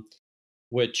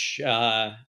 which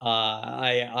I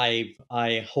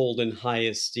hold in high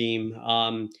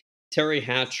esteem. Terry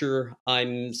Hatcher,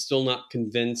 I'm still not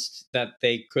convinced that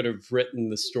they could have written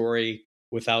the story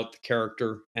without the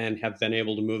character and have been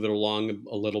able to move it along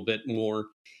a little bit more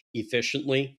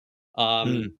efficiently.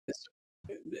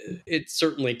 It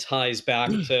certainly ties back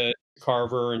to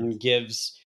Carver and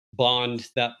gives Bond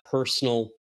that personal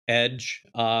edge.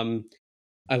 I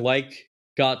like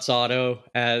Gotts Otto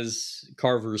as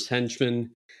Carver's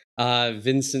henchman.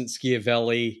 Vincent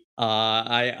Schiavelli.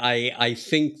 I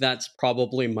think that's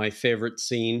probably my favorite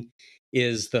scene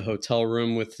is the hotel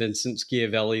room with Vincent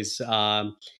Schiavelli's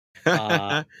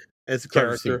it's a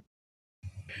character.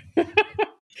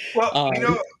 Well,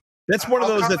 that's one of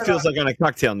those that feels like on a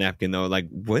cocktail napkin, though. Like,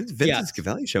 when's Vincent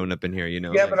Schiavelli showing up in here?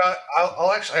 Yeah, but I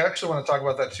actually want to talk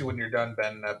about that too when you're done,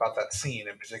 Ben, about that scene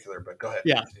in particular. But go ahead.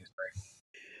 Yeah.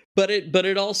 But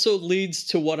it also leads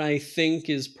to what I think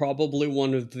is probably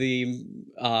one of the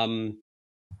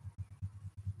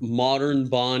modern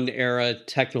Bond era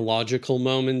technological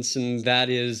moments, and that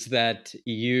is that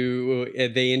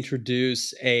they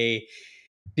introduce a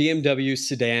BMW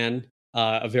sedan,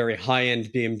 a very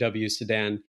high-end BMW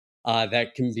sedan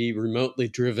that can be remotely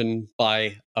driven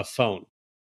by a phone,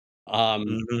 a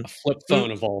flip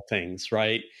phone of all things,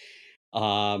 right?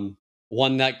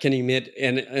 One that can emit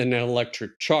an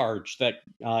electric charge that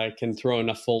can throw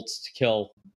enough volts to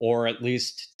kill or at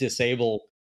least disable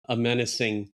a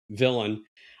menacing villain.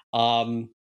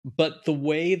 But the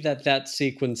way that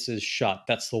sequence is shot,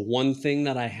 that's the one thing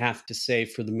that I have to say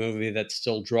for the movie that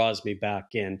still draws me back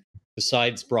in,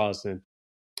 besides Brosnan.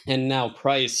 And now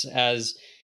Price as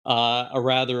a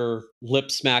rather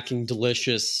lip-smacking,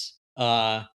 delicious,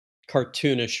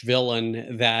 cartoonish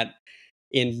villain that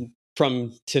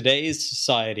from today's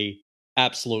society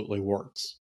absolutely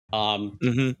works.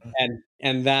 And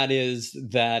that is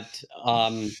that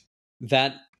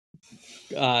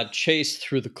chase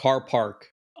through the car park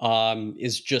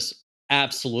is just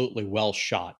absolutely well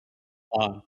shot.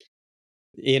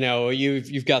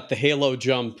 You've got the halo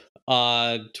jump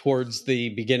towards the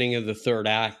beginning of the third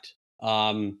act,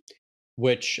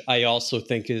 which I also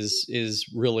think is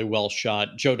really well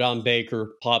shot. Joe Don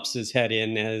Baker pops his head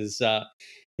in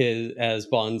as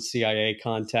Bond's CIA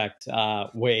contact,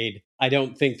 Wade. I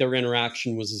don't think their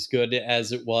interaction was as good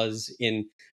as it was in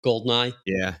Goldeneye.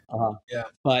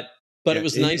 But it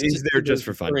was nice. He's there just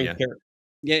for fun.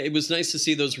 Yeah, it was nice to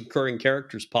see those recurring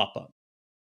characters pop up.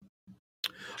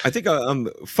 I think a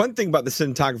fun thing about the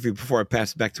cinematography before I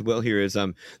pass it back to Will here is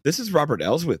this is Robert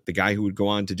Elswit, the guy who would go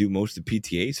on to do most of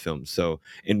PTA's films,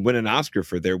 and win an Oscar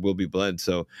for There Will Be Blood.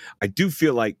 So I do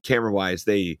feel like camera wise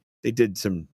they did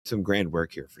some grand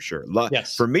work here for sure.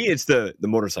 Yes. For me, it's the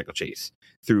motorcycle chase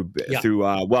through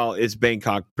it's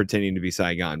Bangkok pretending to be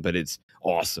Saigon, but it's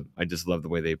awesome. I just love the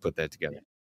way they put that together.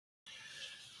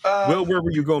 Will, where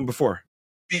were you going before?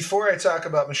 Before I talk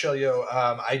about Michelle Yeoh,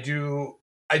 I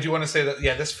do want to say that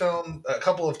this film, a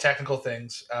couple of technical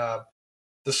things.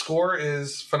 The score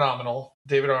is phenomenal.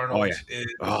 David Arnold is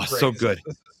great. So good.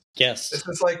 Yes, this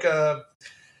is like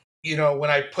when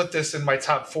I put this in my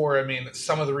top 4, I mean,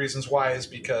 some of the reasons why is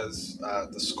because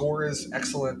the score is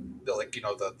excellent.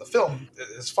 The film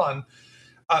is fun.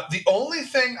 The only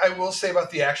thing I will say about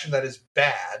the action that is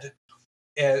bad,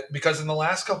 because in the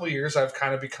last couple of years I've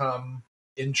kind of become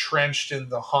entrenched in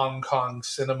the Hong Kong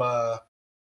cinema,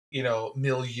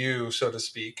 milieu, so to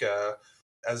speak.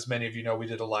 As many of you know, we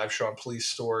did a live show on Police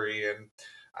Story, and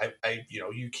I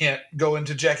you can't go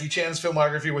into Jackie Chan's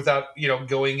filmography without,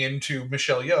 going into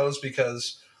Michelle Yeoh's,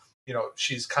 because,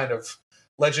 she's kind of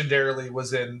legendarily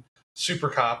was in Super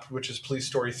Cop, which is Police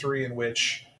Story 3, in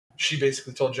which she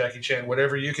basically told Jackie Chan,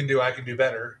 whatever you can do, I can do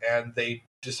better. And they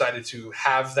decided to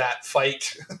have that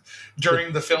fight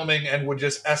during the filming and would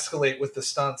just escalate with the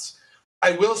stunts.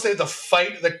 I will say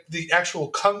the actual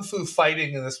kung fu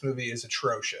fighting in this movie is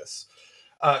atrocious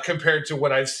compared to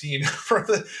what I've seen.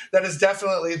 That is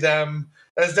definitely them.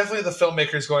 That is definitely the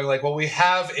filmmakers going like, well, we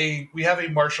have a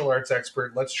martial arts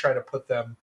expert. Let's try to put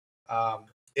them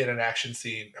in an action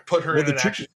scene. Put her in an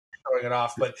action scene, showing it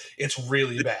off, but it's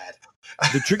really bad.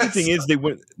 The tricky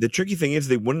thing is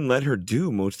they wouldn't let her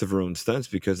do most of her own stunts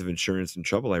because of insurance and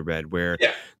trouble. I read where.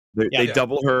 They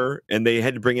double her, and they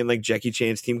had to bring in like Jackie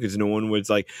Chan's team because no one was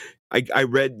like. I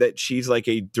read that she's like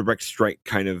a direct strike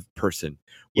kind of person,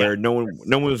 where no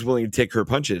one was willing to take her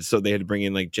punches, so they had to bring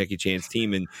in like Jackie Chan's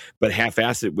team, but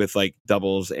half-ass it with like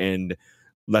doubles and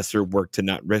lesser work to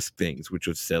not risk things, which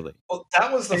was silly. Well,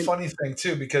 that was the funny thing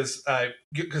too, because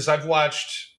I've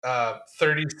watched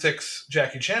 36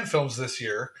 Jackie Chan films this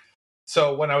year.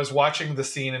 So when I was watching the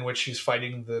scene in which she's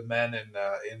fighting the men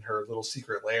in her little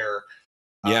secret lair,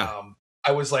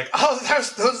 I was like, oh,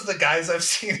 those are the guys I've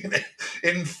seen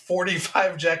in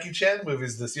 45 Jackie Chan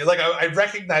movies this year. Like I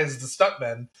recognized the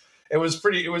stuntmen. It was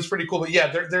pretty cool. But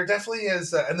yeah, there definitely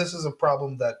is, and this is a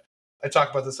problem that I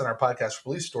talk about this in our podcast,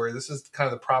 Police Story. This is kind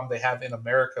of the problem they have in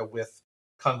America with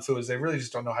Kung Fu, is they really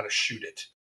just don't know how to shoot it.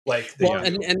 Like,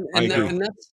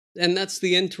 and that's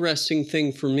the interesting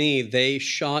thing for me. They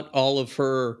shot all of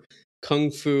her Kung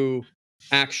Fu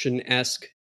action-esque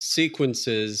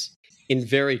sequences in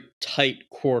very tight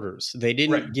quarters. They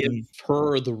didn't give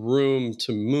her the room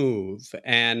to move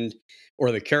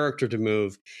or the character to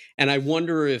move. And I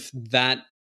wonder if that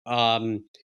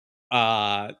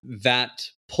that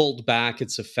pulled back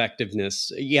its effectiveness.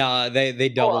 Yeah, they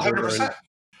doubled 100%.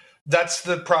 That's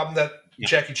the problem that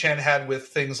Jackie Chan had with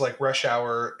things like Rush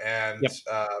Hour and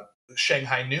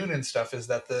Shanghai Noon and stuff, is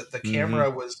that the camera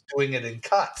was doing it in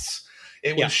cuts.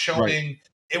 It was showing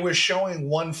it was showing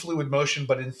one fluid motion,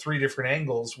 but in 3 different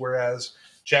angles. Whereas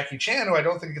Jackie Chan, who I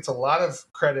don't think gets a lot of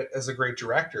credit as a great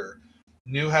director,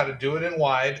 knew how to do it in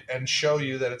wide and show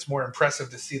you that it's more impressive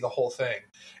to see the whole thing.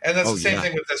 And that's the same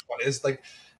thing with this one. Is like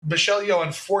Michelle Yeoh,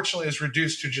 unfortunately, is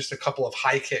reduced to just a couple of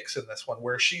high kicks in this one,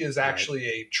 where she is actually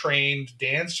a trained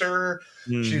dancer.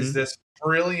 She's this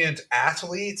brilliant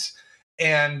athlete,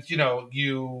 and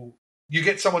you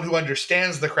get someone who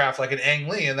understands the craft like an Ang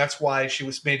Lee, and that's why she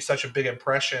was made such a big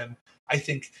impression. I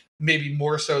think maybe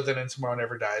more so than in Tomorrow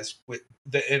Never Dies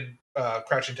in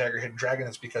Crouching Tiger, Hidden Dragon,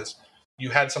 is because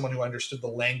you had someone who understood the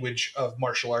language of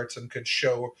martial arts and could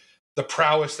show the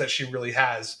prowess that she really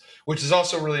has, which is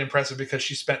also really impressive because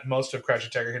she spent most of Crouching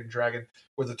Tiger, Hidden Dragon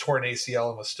with a torn ACL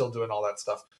and was still doing all that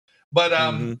stuff. But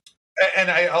and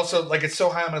I also, like, it's so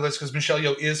high on my list because Michelle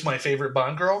Yeoh is my favorite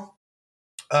Bond girl.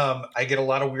 I get a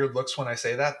lot of weird looks when I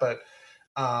say that, but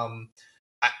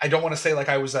I don't want to say like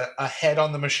I was ahead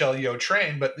on the Michelle Yeoh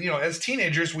train, but as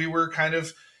teenagers, we were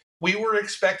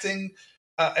expecting,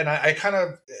 and I kind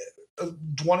of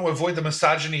want to avoid the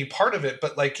misogyny part of it,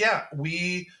 but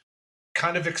we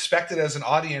kind of expected as an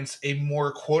audience a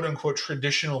more quote unquote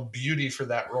traditional beauty for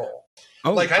that role.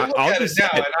 Oh, like I look at it now,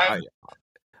 and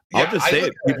I'll just say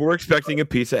it. People were expecting a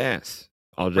piece of ass.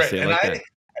 I'll just say it like that.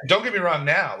 Don't get me wrong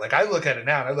now. Like, I look at it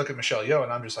now and I look at Michelle Yeoh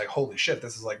and I'm just like, holy shit,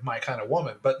 this is like my kind of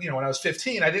woman. But, when I was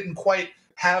 15, I didn't quite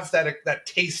have that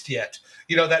taste yet,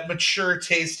 that mature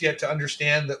taste yet to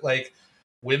understand that, like,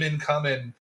 women come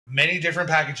in many different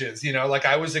packages, like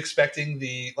I was expecting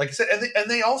like I said,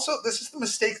 and they also, this is the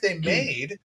mistake they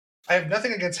made. I have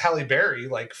nothing against Halle Berry,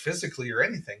 like physically or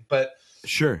anything, but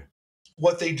sure.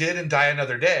 What they did in Die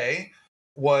Another Day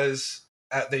was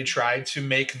they tried to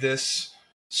make this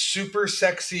super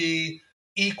sexy,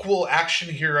 equal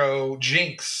action hero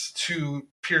Jinx to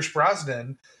Pierce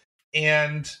Brosnan,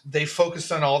 and they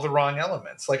focused on all the wrong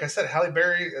elements. Like I said, Halle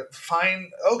Berry,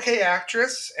 fine, okay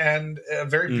actress, and a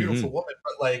very beautiful woman,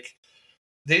 but like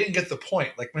they didn't get the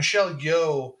point. Like Michelle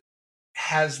Yeoh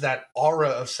has that aura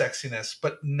of sexiness,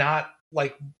 but not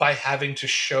like by having to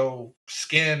show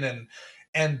skin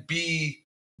and be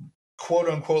quote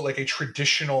unquote like a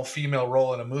traditional female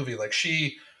role in a movie. Like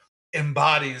she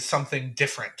embodies something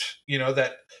different,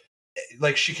 that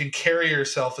like she can carry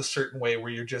herself a certain way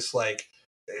where you're just like,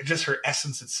 just her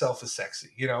essence itself is sexy,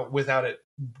 without it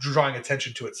drawing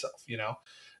attention to itself.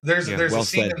 There's a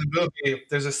scene in the movie.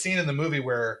 There's a scene in the movie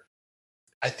where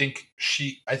I think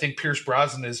Pierce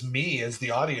Brosnan is me as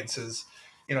the audience is,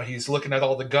 he's looking at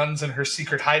all the guns in her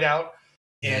secret hideout,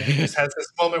 and he just has this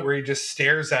moment where he just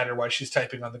stares at her while she's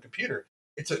typing on the computer.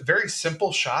 It's a very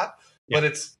simple shot.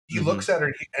 But he looks at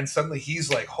her and suddenly he's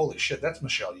like, holy shit, that's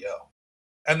Michelle Yeoh.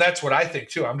 And that's what I think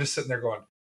too. I'm just sitting there going,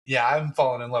 yeah, I'm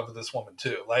falling in love with this woman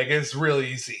too. Like, it's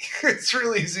really easy. It's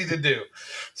really easy to do.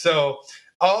 So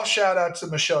I'll shout out to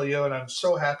Michelle Yeoh, and I'm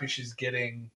so happy she's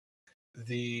getting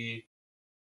the,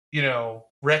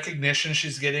 recognition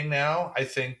she's getting now. I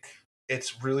think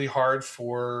it's really hard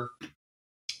for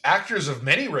actors of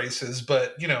many races,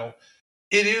 but, it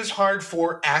is hard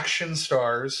for action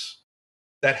stars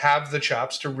that have the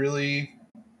chops to really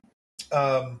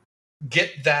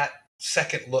get that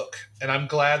second look. And I'm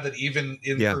glad that even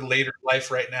in her later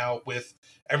life right now with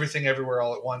Everything Everywhere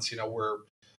All at Once,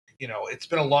 it's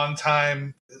been a long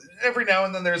time. Every now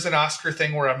and then there's an Oscar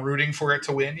thing where I'm rooting for it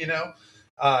to win, and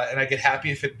I get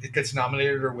happy if it gets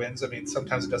nominated or wins. I mean,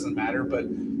 sometimes it doesn't matter, but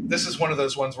this is one of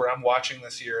those ones where I'm watching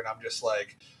this year and I'm just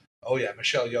like, oh yeah,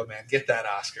 Michelle Yeoh, man, get that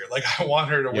Oscar. Like, I want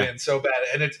her to win so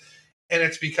bad. And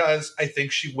it's because I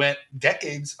think she went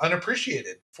decades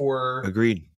unappreciated for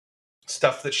agreed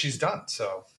stuff that she's done.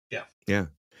 So yeah.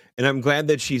 And I'm glad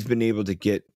that she's been able to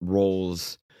get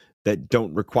roles that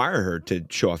don't require her to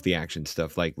show off the action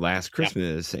stuff, like Last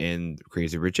Christmas and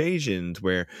Crazy Rich Asians,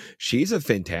 where she's a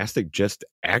fantastic just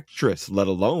actress, let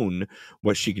alone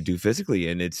what she could do physically.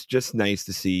 And it's just nice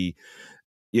to see,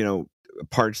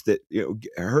 parts that,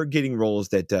 her getting roles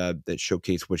that that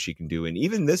showcase what she can do. And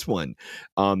even this one,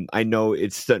 I know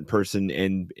it's stunt person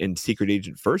and secret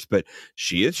agent first, but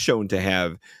she is shown to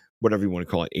have whatever you want to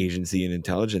call it, agency and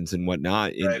intelligence and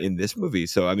whatnot in this movie.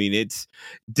 So, I mean, it's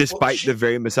despite the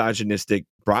very misogynistic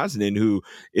Brosnan, who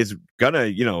is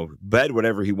gonna, bed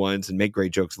whatever he wants and make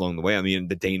great jokes along the way. I mean,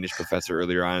 the Danish professor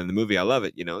earlier on in the movie, I love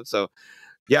it, So,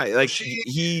 yeah, like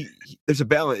there's a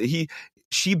balance.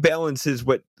 She balances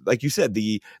what, like you said,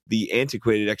 the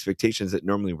antiquated expectations that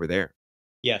normally were there.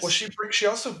 Yes. Well, she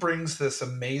also brings this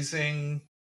amazing,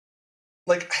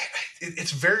 like,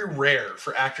 it's very rare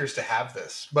for actors to have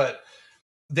this, but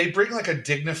they bring like a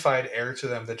dignified air to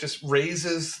them that just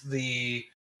raises the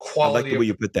quality. I like the way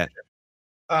you put that.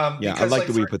 Yeah, I like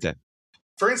the way you put that.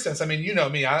 For instance, I mean, you know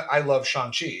me, I love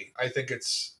Shang-Chi. I think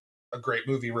it's a great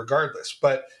movie regardless,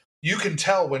 but you can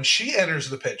tell when she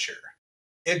enters the picture,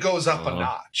 it goes up a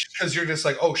notch because you're just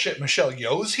like, oh shit, Michelle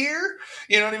Yeoh's here.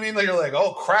 You know what I mean? Like, you're like,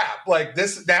 oh crap, like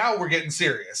this, now we're getting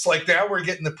serious. Like now we're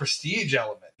getting the prestige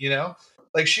element,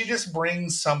 Like she just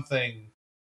brings something,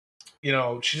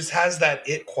 she just has that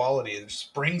it quality. It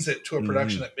just brings it to a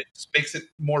production that makes it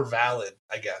more valid,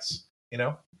 I guess,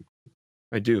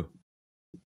 I do.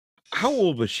 How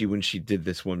old was she when she did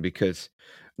this one? Because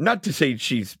not to say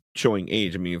she's showing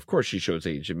age. I mean, of course she shows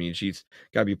age. I mean, she's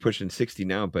got to be pushing 60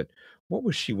 now, but what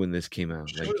was she when this came out?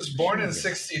 She was born in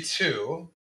 62.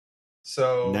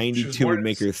 So 92 would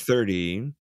make her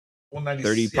 30. Well,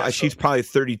 90, 30. She's probably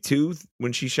 32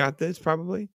 when she shot this,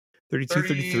 probably 32,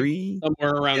 33.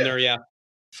 Somewhere around there, yeah.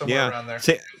 Somewhere around there.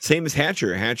 Same as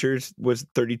Hatcher. Hatcher was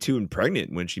 32 and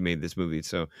pregnant when she made this movie.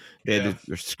 So they had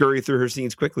to scurry through her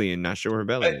scenes quickly and not show her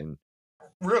belly.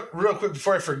 Real quick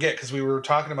before I forget, because we were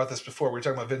talking about this before, we were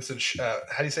talking about Vincent. How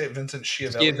do you say it? Vincent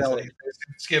Schiavelli.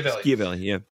 Schiavelli,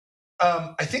 yeah.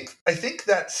 I think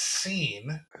that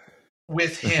scene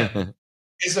with him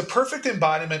is a perfect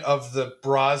embodiment of the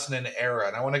Brosnan era,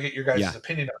 and I want to get your guys'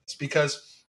 opinion on this,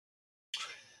 because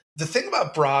the thing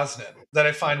about Brosnan that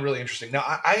I find really interesting. Now,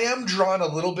 I am drawn a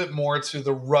little bit more to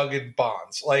the rugged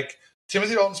Bonds. Like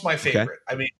Timothy Dalton's my favorite. Okay.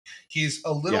 I mean, he's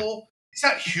a little. He's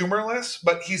not humorless,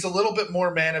 but he's a little bit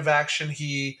more man of action.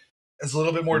 He is a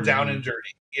little bit more down and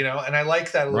dirty, and I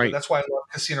like that a little bit. That's why I love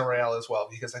Casino Royale as well,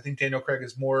 because I think Daniel Craig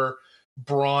is more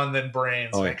brawn than brains.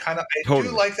 Oh, yeah. I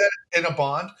do like that in a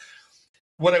Bond.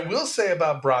 What I will say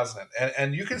about Brosnan,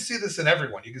 and you can see this in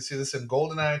everyone. You can see this in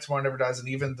GoldenEye, Tomorrow Never Dies, and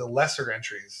even the lesser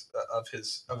entries of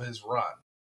his run.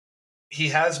 He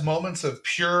has moments of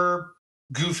pure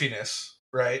goofiness,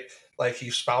 right? Like he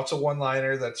spouts a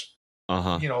one-liner that's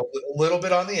a little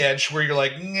bit on the edge where you're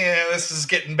like, yeah, this is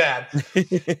getting bad.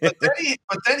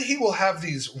 but then he will have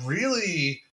these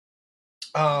really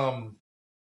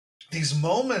these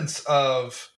moments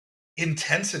of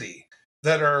intensity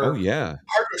that are hard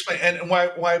to explain. And why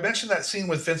I mentioned that scene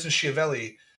with Vincent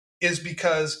Schiavelli is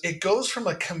because it goes from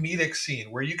a comedic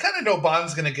scene where you kind of know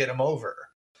Bond's going to get him over.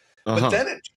 But then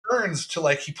it turns to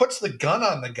like he puts the gun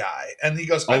on the guy and he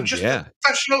goes, I'm just a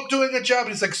professional doing a job. And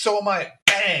he's like, so am I.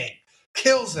 Bang.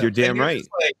 Kills him. You're damn right.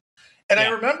 I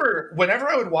remember whenever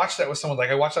I would watch that with someone, like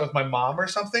I watched that with my mom or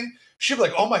something, she'd be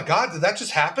like, oh my God, did that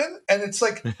just happen? And it's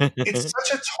like, it's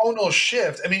such a tonal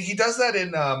shift. I mean, he does that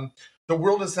in The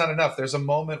World Is Not Enough. There's a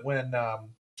moment when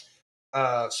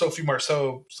Sophie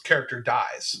Marceau's character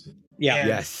dies. Yeah. And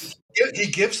yes. He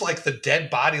gives like the dead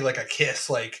body like a kiss,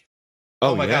 like,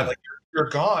 oh my God, like you're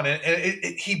gone.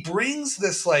 And he brings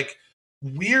this like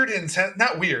weird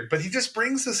not weird, but he just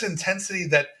brings this intensity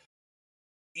that,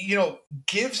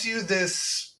 gives you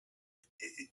this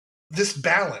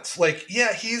balance. Like,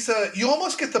 yeah, he's you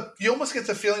almost get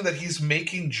the feeling that he's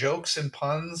making jokes and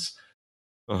puns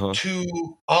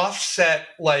to offset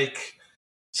like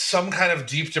some kind of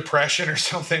deep depression or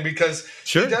something, because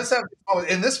he does have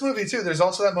in this movie too. There's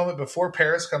also that moment before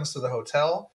Paris comes to the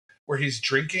hotel where he's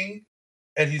drinking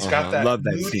and he's got that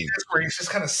moodiness where he's just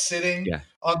kind of sitting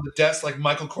on the desk like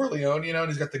Michael Corleone, and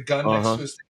he's got the gun next to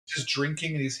his thing, just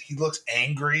drinking, and he looks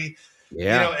angry.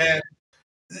 Yeah. And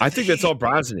I think that's all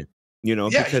Brosnan,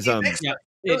 because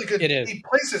really good. It is. He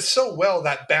plays it so well,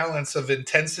 that balance of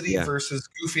intensity versus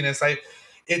goofiness.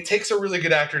 It takes a really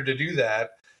good actor to do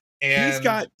that. And he's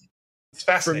got, it's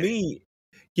fascinating. For me,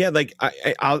 Yeah, like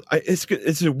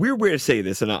it's a weird way to say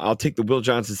this, and I'll take the Will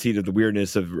Johnson seat of the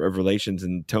weirdness of relations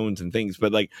and tones and things,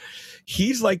 but like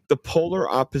he's like the polar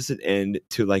opposite end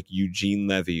to like Eugene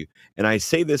Levy, and I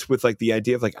say this with like the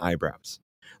idea of like eyebrows.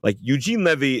 Like Eugene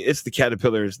Levy, it's the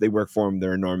caterpillars, they work for him,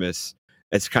 they're enormous.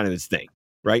 It's kind of his thing,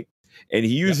 right? And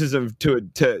he uses them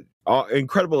to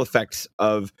incredible effects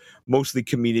of mostly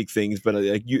comedic things, but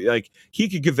like he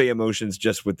could convey emotions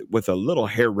just with a little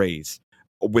hair raise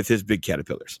with his big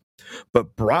caterpillars.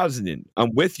 But Brosnan,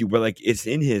 I'm with you. We're like, it's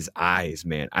in his eyes,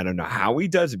 man. I don't know how he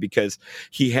does it, because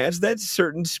he has that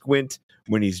certain squint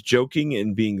when he's joking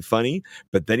and being funny,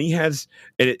 but then he has,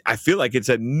 and I feel like it's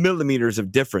at millimeters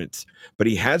of difference, but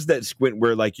he has that squint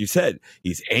where, like you said,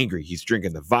 he's angry, he's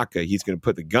drinking the vodka, he's going to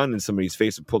put the gun in somebody's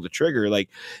face and pull the trigger. Like,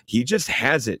 he just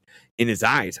has it in his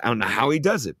eyes. I don't know how he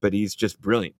does it, but he's just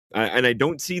brilliant. And I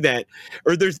don't see that,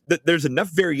 or there's enough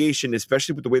variation,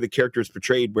 especially with the way the character is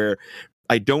portrayed, where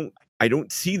I don't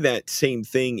see that same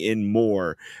thing in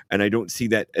Moore, and I don't see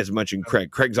that as much in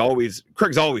Craig. Craig's always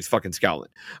fucking scowling.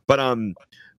 But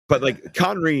like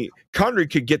Connery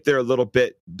could get there a little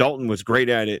bit. Dalton was great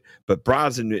at it, but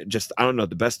Brosnan just, I don't know,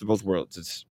 the best of both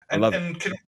worlds. I love it.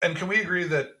 Can we agree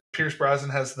that Pierce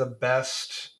Brosnan has the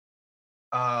best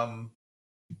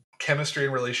chemistry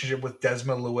and relationship with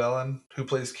Desmond Llewellyn, who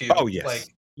plays Q? Oh yes, like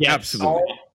absolutely.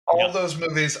 All those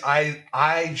movies,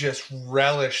 I just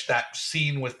relish that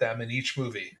scene with them in each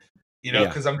movie,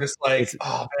 because I'm just like,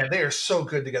 oh man, they are so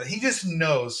good together. He just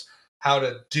knows how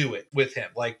to do it with him,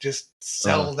 like just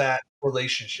sell that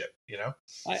relationship.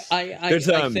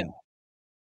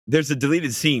 There's a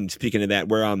deleted scene, speaking of that,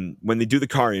 where when they do the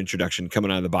car introduction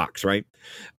coming out of the box, right?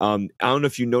 I don't know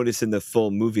if you notice in the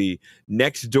full movie,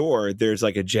 next door there's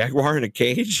like a Jaguar in a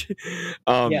cage.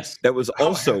 Yes. That was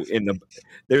also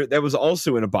that was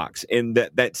also in a box. And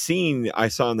that scene I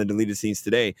saw in the deleted scenes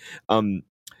today,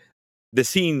 the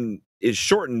scene is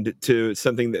shortened to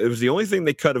something that it was the only thing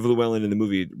they cut of Llewellyn in the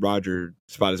movie, Roger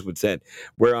Spottiswoode said,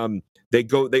 where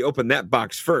they open that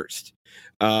box first.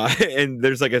 And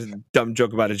there's like a dumb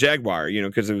joke about a Jaguar,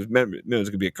 because it was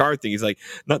gonna be a car thing. He's like,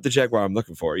 not the Jaguar I'm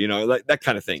looking for, like that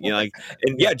kind of thing, like,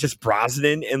 and yeah, just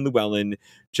Brosnan and Llewellyn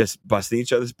just busting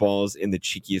each other's balls in the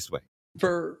cheekiest way.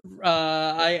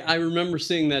 I remember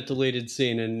seeing that deleted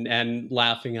scene and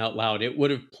laughing out loud. It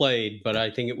would have played, but I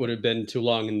think it would have been too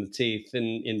long in the teeth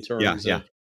in terms of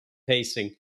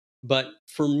pacing. But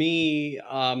for me,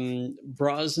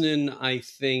 Brosnan, I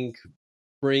think,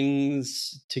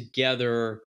 brings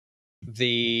together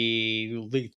the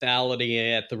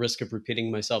lethality, at the risk of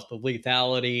repeating myself, the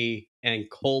lethality and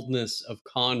coldness of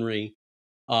Connery,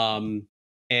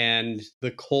 and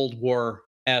the Cold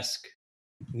War-esque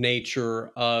nature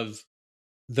of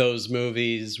those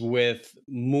movies, with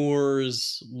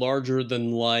Moore's larger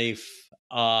than life,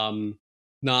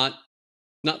 not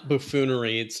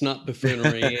buffoonery. It's not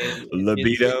buffoonery.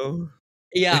 Libido.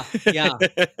 Yeah.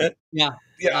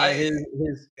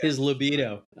 His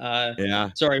libido.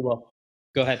 Sorry, Will.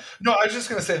 Go ahead. No, I was just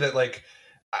going to say that, like,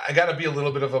 I got to be a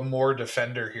little bit of a Moore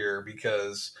defender here,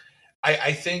 because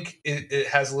I think it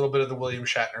has a little bit of the William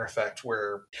Shatner effect,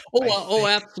 where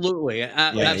absolutely,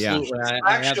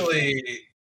 absolutely.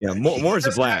 Moore's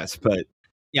a blast, but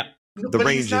the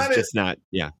range is just not.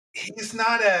 Yeah, he's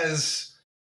not as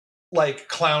like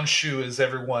clown shoe as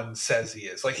everyone says he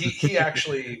is. Like he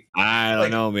actually, I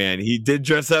don't know, man. He did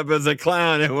dress up as a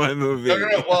clown in one movie.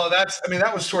 No. Well,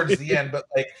 that was towards the end. But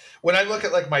like when I look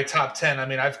at like my top 10, I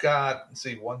mean, I've got, let's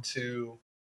see, 1, 2,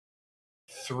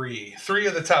 3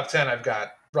 of the top 10. I've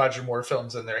got Roger Moore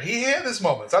films in there. He had his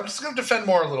moments. I'm just going to defend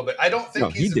Moore a little bit. I don't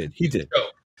think he did.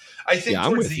 I think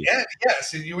towards the end,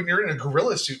 yes, when you're in a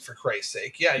gorilla suit, for Christ's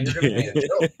sake, yeah, you're going to be a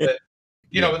joke. But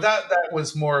but that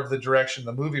was more of the direction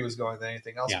the movie was going than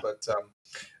anything else. Yeah.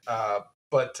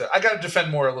 But I got to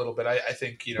defend Moore a little bit. I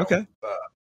think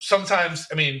sometimes,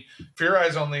 I mean, For Your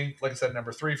Eyes Only, like I said,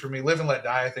 number 3 for me. Live and Let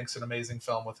Die, I think, is an amazing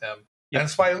film with him. Yep. And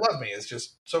Spy Who Loved Me is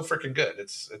just so freaking good.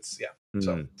 It's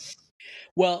So.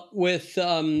 Well, with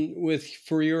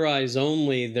For Your Eyes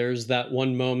Only, there's that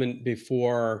one moment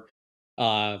before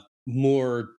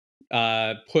Moore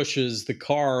pushes the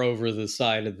car over the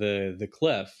side of the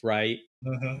cliff, right?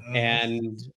 Mm-hmm.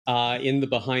 And in the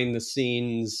behind the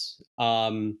scenes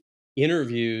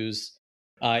interviews,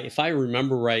 if I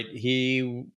remember right,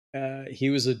 he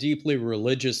was a deeply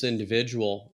religious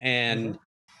individual, and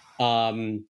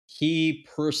he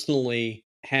personally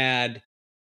had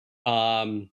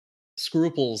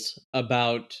scruples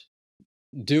about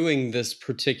doing this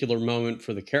particular moment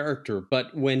for the character.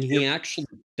 But when he actually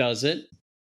does it,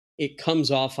 it comes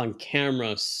off on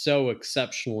camera so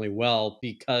exceptionally well,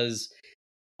 because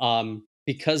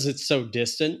because it's so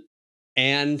distant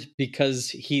and because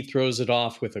he throws it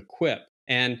off with a quip.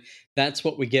 And that's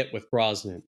what we get with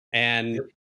Brosnan. And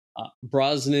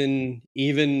Brosnan,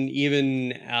 even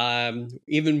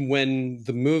when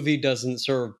the movie doesn't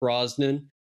serve Brosnan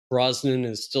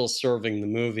is still serving the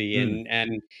movie.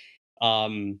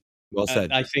 Well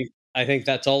said. I think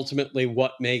that's ultimately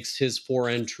what makes his 4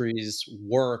 entries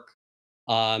work.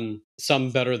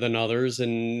 Some better than others,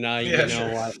 and I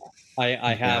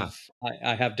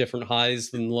have different highs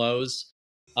than lows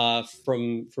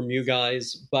from you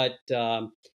guys, but I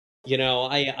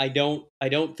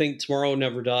don't think Tomorrow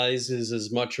Never Dies is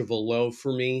as much of a low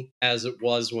for me as it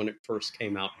was when it first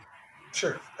came out.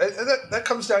 Sure, and that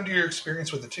comes down to your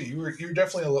experience with it too. You're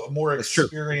definitely a little more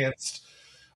experienced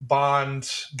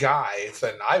Bond guy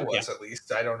than I was, at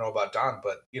least. I don't know about Don,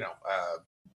 but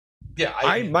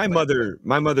my mother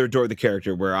adored the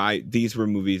character. These were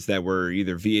movies that were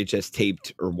either VHS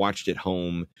taped or watched at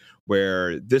home.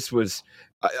 Where this was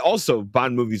also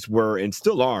Bond movies were and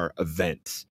still are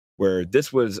events. Where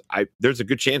this was, there's a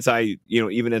good chance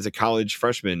even as a college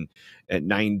freshman at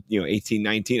 18,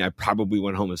 19, I probably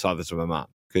went home and saw this with my mom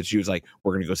because she was like,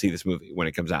 "We're going to go see this movie when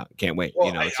it comes out. Can't wait."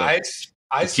 Well,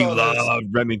 she loved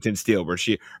Remington Steele, where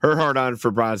her hard on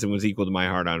for Brosnan was equal to my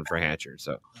hard on for Hatcher.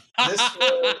 So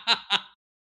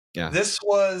this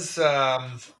was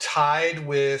tied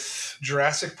with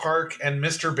Jurassic Park and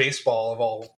Mr. Baseball of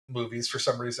all movies for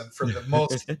some reason. For the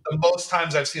most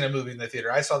times I've seen a movie in the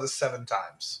theater, I saw this 7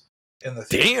 times in the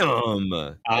theater.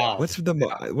 Damn! Oh.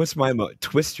 What's my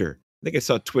Twister? I think I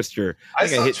saw Twister. I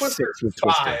hit Twister 6 with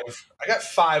Twister. 5. I got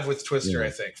 5 with Twister.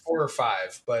 I think 4 or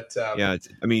 5. But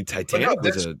Titanic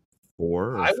was a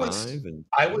 4 or 5.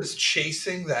 I was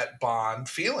chasing that Bond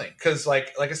feeling because,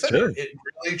 like I said, it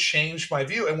really changed my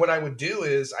view. And what I would do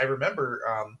is, I remember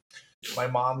my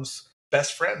mom's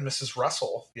best friend, Mrs.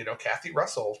 Russell. Kathy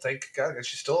Russell. Thank God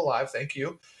she's still alive. Thank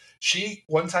you.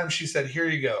 One time she said, "Here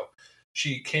you go."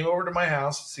 She came over to my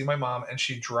house to see my mom, and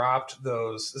she dropped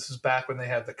those. This is back when they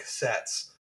had the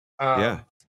cassettes. At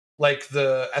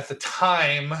the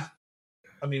time,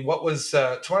 I mean, what was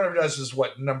Tomorrow Never Dies was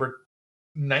what, number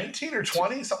 19 or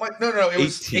 20? Something like no, it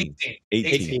was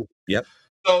 18. Yep.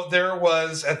 So there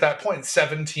was at that point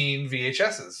 17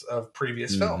 VHSs of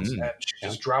previous films, and she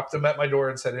just dropped them at my door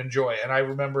and said, "Enjoy." And I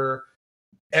remember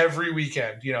every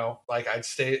weekend, I'd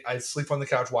sleep on the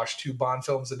couch, watch 2 Bond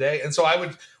films a day. And so I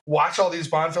would watch all these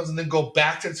Bond films and then go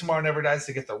back to Tomorrow Never Dies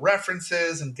to get the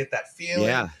references and get that feeling.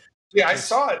 Yeah, I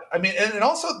saw it. I mean, and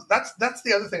also that's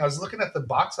the other thing. I was looking at the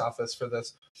box office for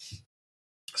this.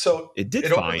 So it did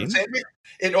fine.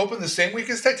 It opened the same week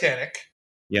as Titanic.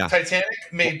 Yeah.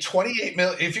 Titanic made 28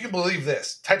 million. If you can believe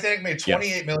this, Titanic made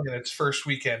 28 million its first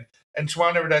weekend, and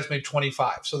Tomorrow Never Dies made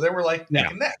 25. So they were like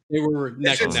neck and neck. They were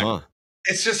neck and neck.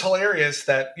 It's just hilarious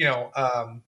that,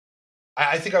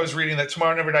 I think I was reading that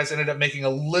Tomorrow Never Dies ended up making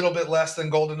a little bit less than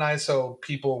GoldenEye, so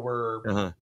people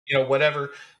were,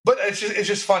 whatever. But it's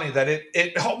just funny that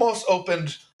it almost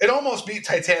beat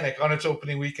Titanic on its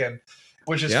opening weekend,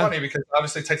 which is funny because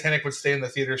obviously Titanic would stay in the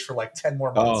theaters for like 10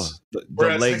 more months. Oh,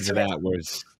 the legs of that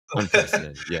was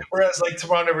unprecedented. Yeah. Whereas like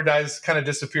Tomorrow Never Dies kind of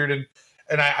disappeared, and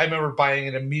I remember buying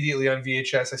it immediately on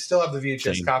VHS. I still have the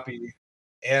VHS copy,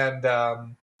 and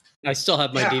I still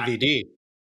have my DVD.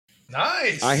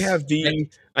 Nice. I have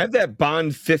that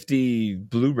Bond 50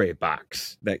 Blu-ray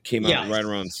box that came out right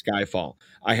around Skyfall.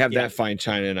 I have that fine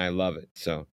china and I love it.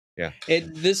 So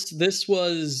this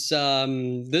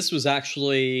was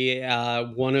actually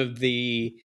one of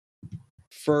the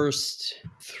first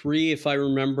 3, if I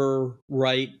remember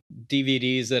right,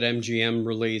 DVDs that MGM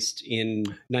released in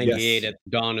 '98 at the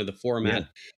dawn of the format,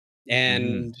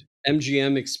 and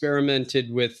MGM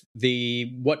experimented with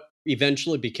what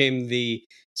eventually became the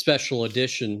special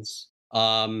editions,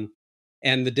 and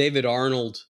the David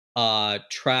Arnold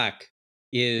track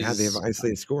is they have an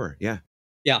isolated score. It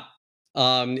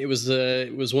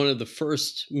was one of the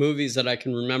first movies that I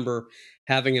can remember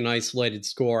having an isolated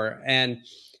score, and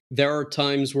there are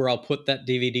times where I'll put that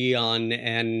DVD on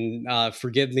and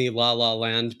forgive me, La La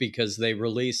Land, because they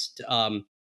released a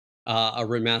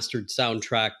remastered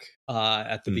soundtrack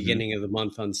at the beginning of the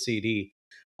month on CD.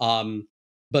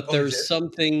 But there's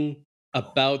something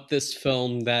about this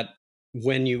film that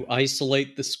when you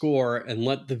isolate the score and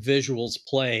let the visuals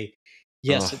play,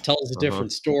 yes, it tells a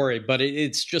different story, but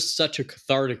it's just such a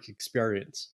cathartic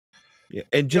experience. Yeah,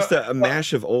 and just a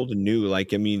mash of old and new.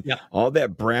 Like, I mean, all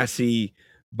that brassy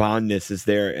Bondness is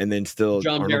there, and then still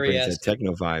John Arnold brings a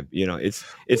techno vibe.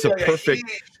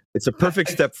 It's a perfect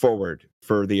step forward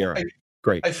for the era.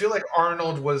 Great. I feel like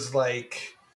Arnold was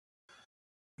like,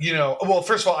 well,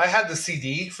 first of all, I had the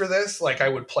CD for this. Like, I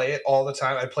would play it all the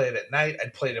time. I'd play it at night.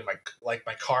 I'd play it in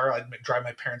my car. I'd drive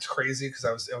my parents crazy because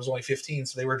I was only 15,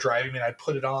 so they were driving me, and I'd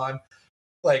put it on.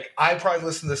 Like, I probably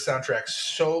listened to this soundtrack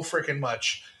so freaking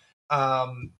much.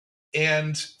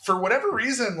 And for whatever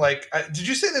reason, like, did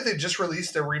you say that they just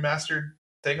released a remastered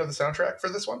thing of the soundtrack for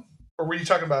this one? Or were you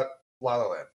talking about La La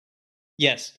Land?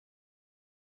 Yes.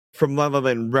 From La La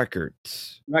Land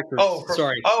Records. Oh,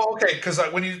 sorry. Oh, okay. Because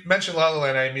when you mentioned La La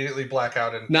Land, I immediately black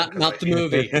out. And not the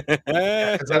movie.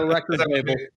 Because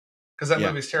that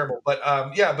movie's terrible. But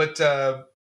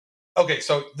okay.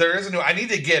 So there is a new. I need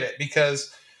to get it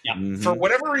because for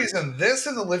whatever reason, this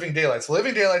and The Living Daylights.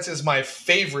 Living Daylights is my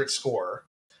favorite score.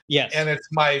 Yes, and it's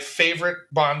my favorite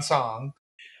Bond song.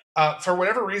 For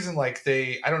whatever reason, like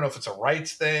I don't know if it's a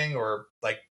rights thing or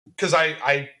like. Because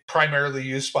I primarily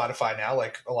use Spotify now,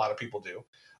 like a lot of people do.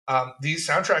 These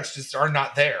soundtracks just are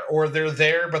not there, or they're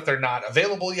there, but they're not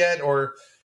available yet.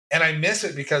 And I miss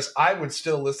it because I would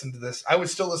still listen to this. I would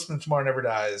still listen to Tomorrow Never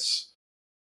Dies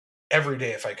every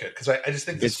day if I could, because I just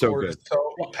think the score is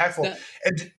so impactful.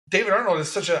 And David Arnold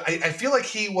is such a. I feel like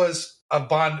he was a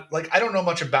Bond. Like, I don't know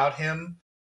much about him.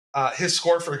 His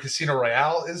score for Casino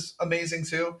Royale is amazing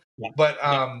too. Yeah. But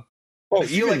oh,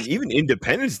 even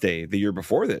Independence Day the year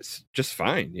before this, just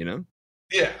fine,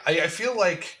 Yeah, I feel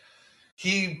like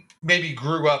he maybe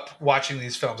grew up watching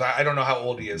these films. I don't know how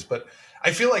old he is, but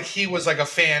I feel like he was like a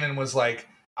fan and was like,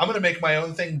 I'm going to make my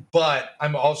own thing, but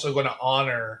I'm also going to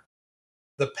honor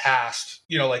the past,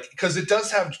 like, because it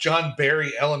does have John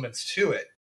Barry elements to it.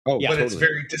 Oh, but totally. It's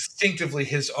very distinctively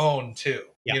his own too.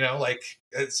 Yeah. Like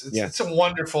it's a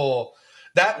wonderful,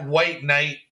 that White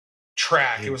Knight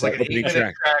track. It was like an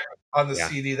 8-minute track on the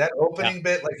CD. That opening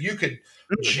bit, like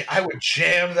I would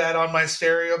jam that on my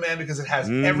stereo, man, because it has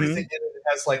everything in it. It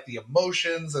has like the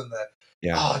emotions and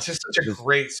it's just such a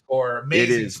great score.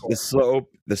 Amazing. It is score.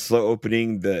 The slow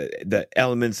opening, the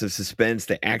elements of suspense,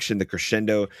 the action, the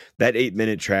crescendo. That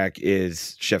 8-minute track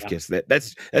is chef kiss.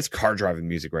 That's car driving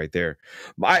music right there.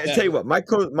 I tell you what, my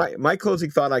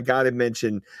closing thought, I gotta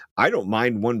mention, I don't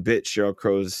mind one bit Sheryl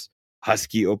Crow's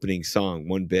husky opening song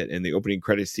one bit, and the opening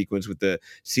credit sequence with the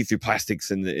see-through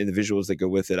plastics and the visuals that go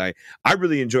with it. I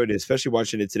really enjoyed it, especially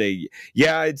watching it today.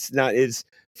 Yeah, it's not as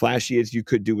flashy as you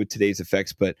could do with today's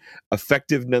effects, but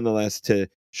effective nonetheless to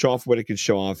show off what it could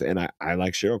show off. And I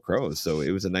like Sheryl Crow, so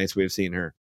it was a nice way of seeing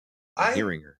her,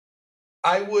 hearing her.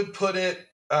 I would put it.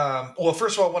 Well,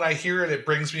 first of all, when I hear it, it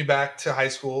brings me back to high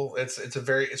school.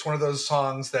 It's one of those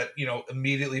songs that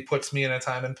immediately puts me in a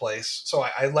time and place. So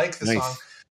I like the song.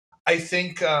 I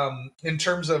think in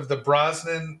terms of the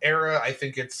Brosnan era, I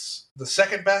think it's the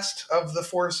second best of the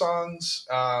 4 songs.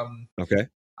 Okay.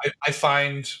 I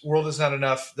find World Is Not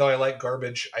Enough, though I like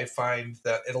Garbage, I find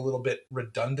that it a little bit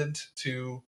redundant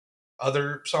to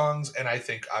other songs. And I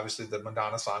think, obviously, the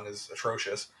Madonna song is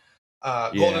atrocious.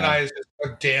 GoldenEye is a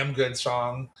damn good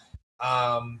song.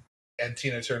 And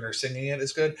Tina Turner singing it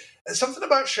is good. And something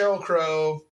about Sheryl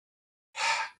Crow,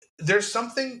 there's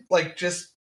something like just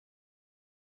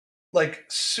like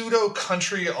pseudo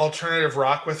country alternative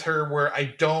rock with her where I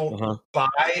don't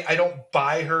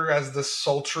buy her as the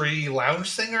sultry lounge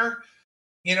singer,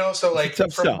 so like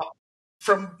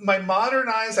from my modern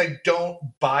eyes, I don't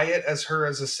buy it as her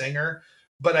as a singer,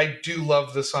 but I do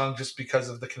love the song just because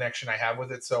of the connection I have with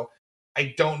it. So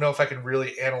I don't know if I can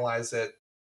really analyze it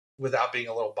without being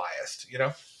a little biased,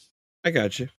 I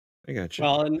got you.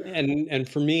 Well, and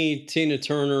for me, Tina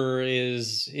Turner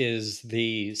is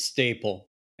the staple.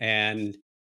 And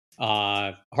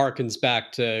harkens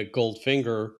back to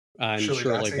Goldfinger and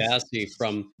Shirley Bassey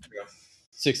from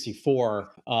 1964.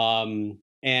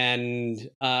 And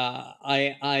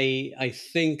I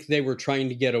think they were trying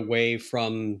to get away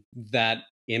from that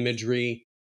imagery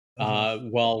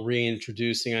while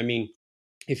reintroducing. I mean,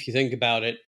 if you think about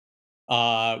it,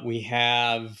 we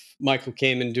have Michael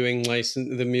Kamen doing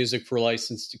the music for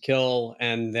License to Kill,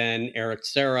 and then Eric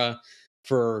Serra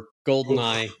for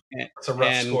GoldenEye. That's a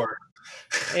rough score.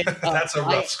 That's a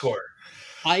rough score.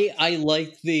 I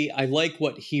like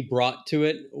what he brought to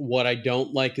it. What I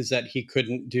don't like is that he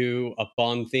couldn't do a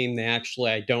Bond theme.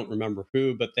 I don't remember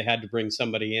who, but they had to bring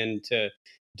somebody in to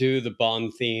do the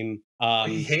Bond theme.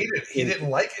 He hated it. He didn't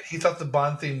like it. He thought the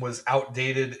Bond theme was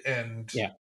outdated and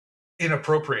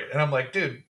inappropriate. And I'm like,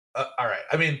 dude, all right.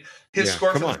 I mean, his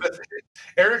score for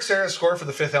Eric Serra's score for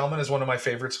The Fifth Element is one of my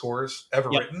favorite scores ever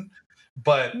written.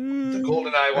 But the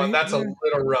GoldenEye one, that's a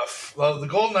little rough. Well, the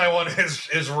GoldenEye one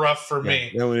is rough for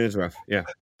me. No, it is rough. Yeah.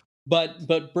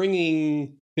 But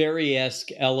bringing Barry-esque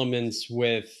elements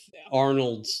with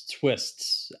Arnold's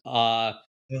twists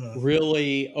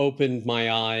really opened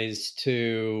my eyes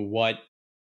to what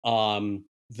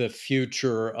the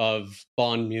future of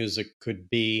Bond music could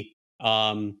be,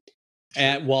 and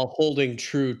while holding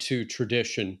true to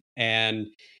tradition. And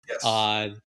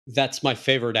that's my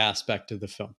favorite aspect of the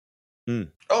film.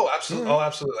 Oh, absolutely. Oh,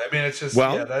 absolutely. I mean, it's just,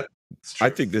 I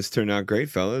think this turned out great,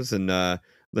 fellas. And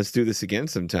let's do this again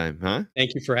sometime, huh?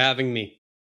 Thank you for having me.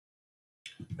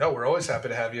 No, we're always happy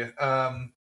to have you.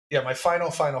 My final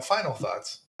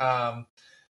thoughts.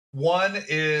 One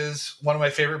is one of my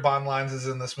favorite Bond lines is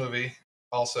in this movie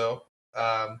also.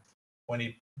 When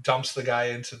he dumps the guy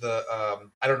into the,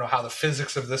 I don't know how the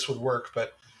physics of this would work,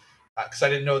 but because I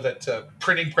didn't know that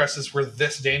printing presses were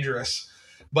this dangerous.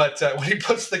 But when he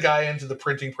puts the guy into the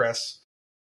printing press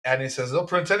and he says, they'll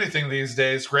print anything these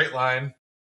days. Great line.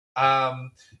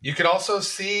 You can also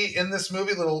see in this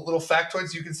movie, little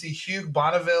factoids, you can see Hugh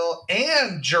Bonneville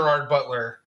and Gerard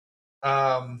Butler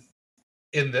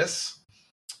in this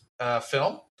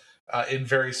film in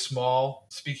very small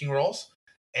speaking roles.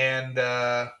 And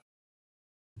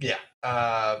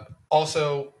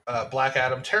also Black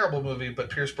Adam, terrible movie, but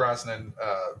Pierce Brosnan,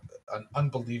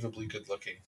 unbelievably good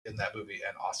looking in that movie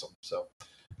and awesome. So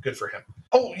good for him.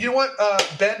 Oh, you know what,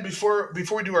 Ben, before we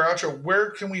do our outro, where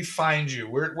can we find you?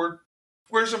 Where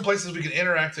are some places we can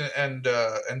interact and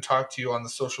talk to you on the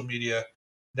social media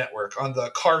network, on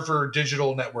the Carver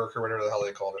Digital Network or whatever the hell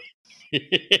they called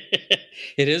it?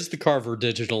 It is the Carver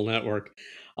Digital Network.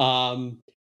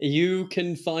 You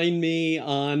can find me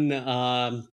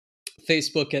on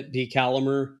Facebook at D.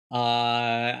 Calimer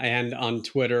and on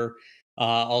Twitter,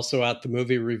 also at The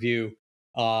Movie Review.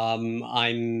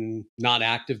 I'm not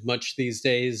active much these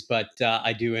days, but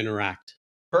I do interact.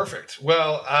 Perfect.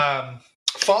 Well,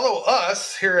 follow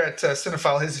us here at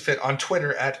Cinephile Hissy Fit on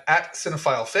Twitter at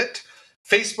CinephileFit,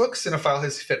 Facebook, Cinephile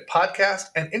Hissy Fit Podcast,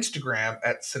 and Instagram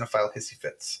at Cinephile Hissy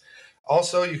Fits.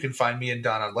 Also, you can find me and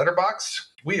Don on Letterboxd.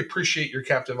 We appreciate your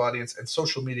captive audience and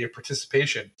social media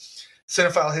participation.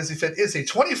 Cinephile Hissy Fit is a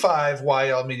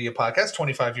 25YL media podcast,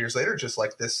 25 years later, just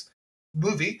like this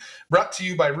movie, brought to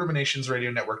you by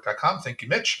RuminationsRadioNetwork.com. Thank you,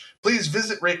 Mitch. Please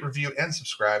visit, rate, review, and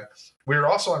subscribe. We are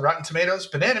also on Rotten Tomatoes,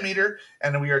 Banana Meter,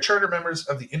 and we are charter members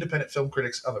of the Independent Film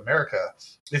Critics of America.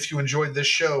 If you enjoyed this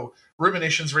show,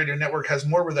 Ruminations Radio Network has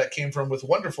more where that came from with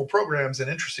wonderful programs and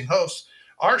interesting hosts.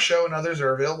 Our show and others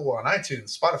are available on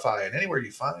iTunes, Spotify, and anywhere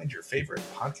you find your favorite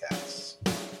podcasts.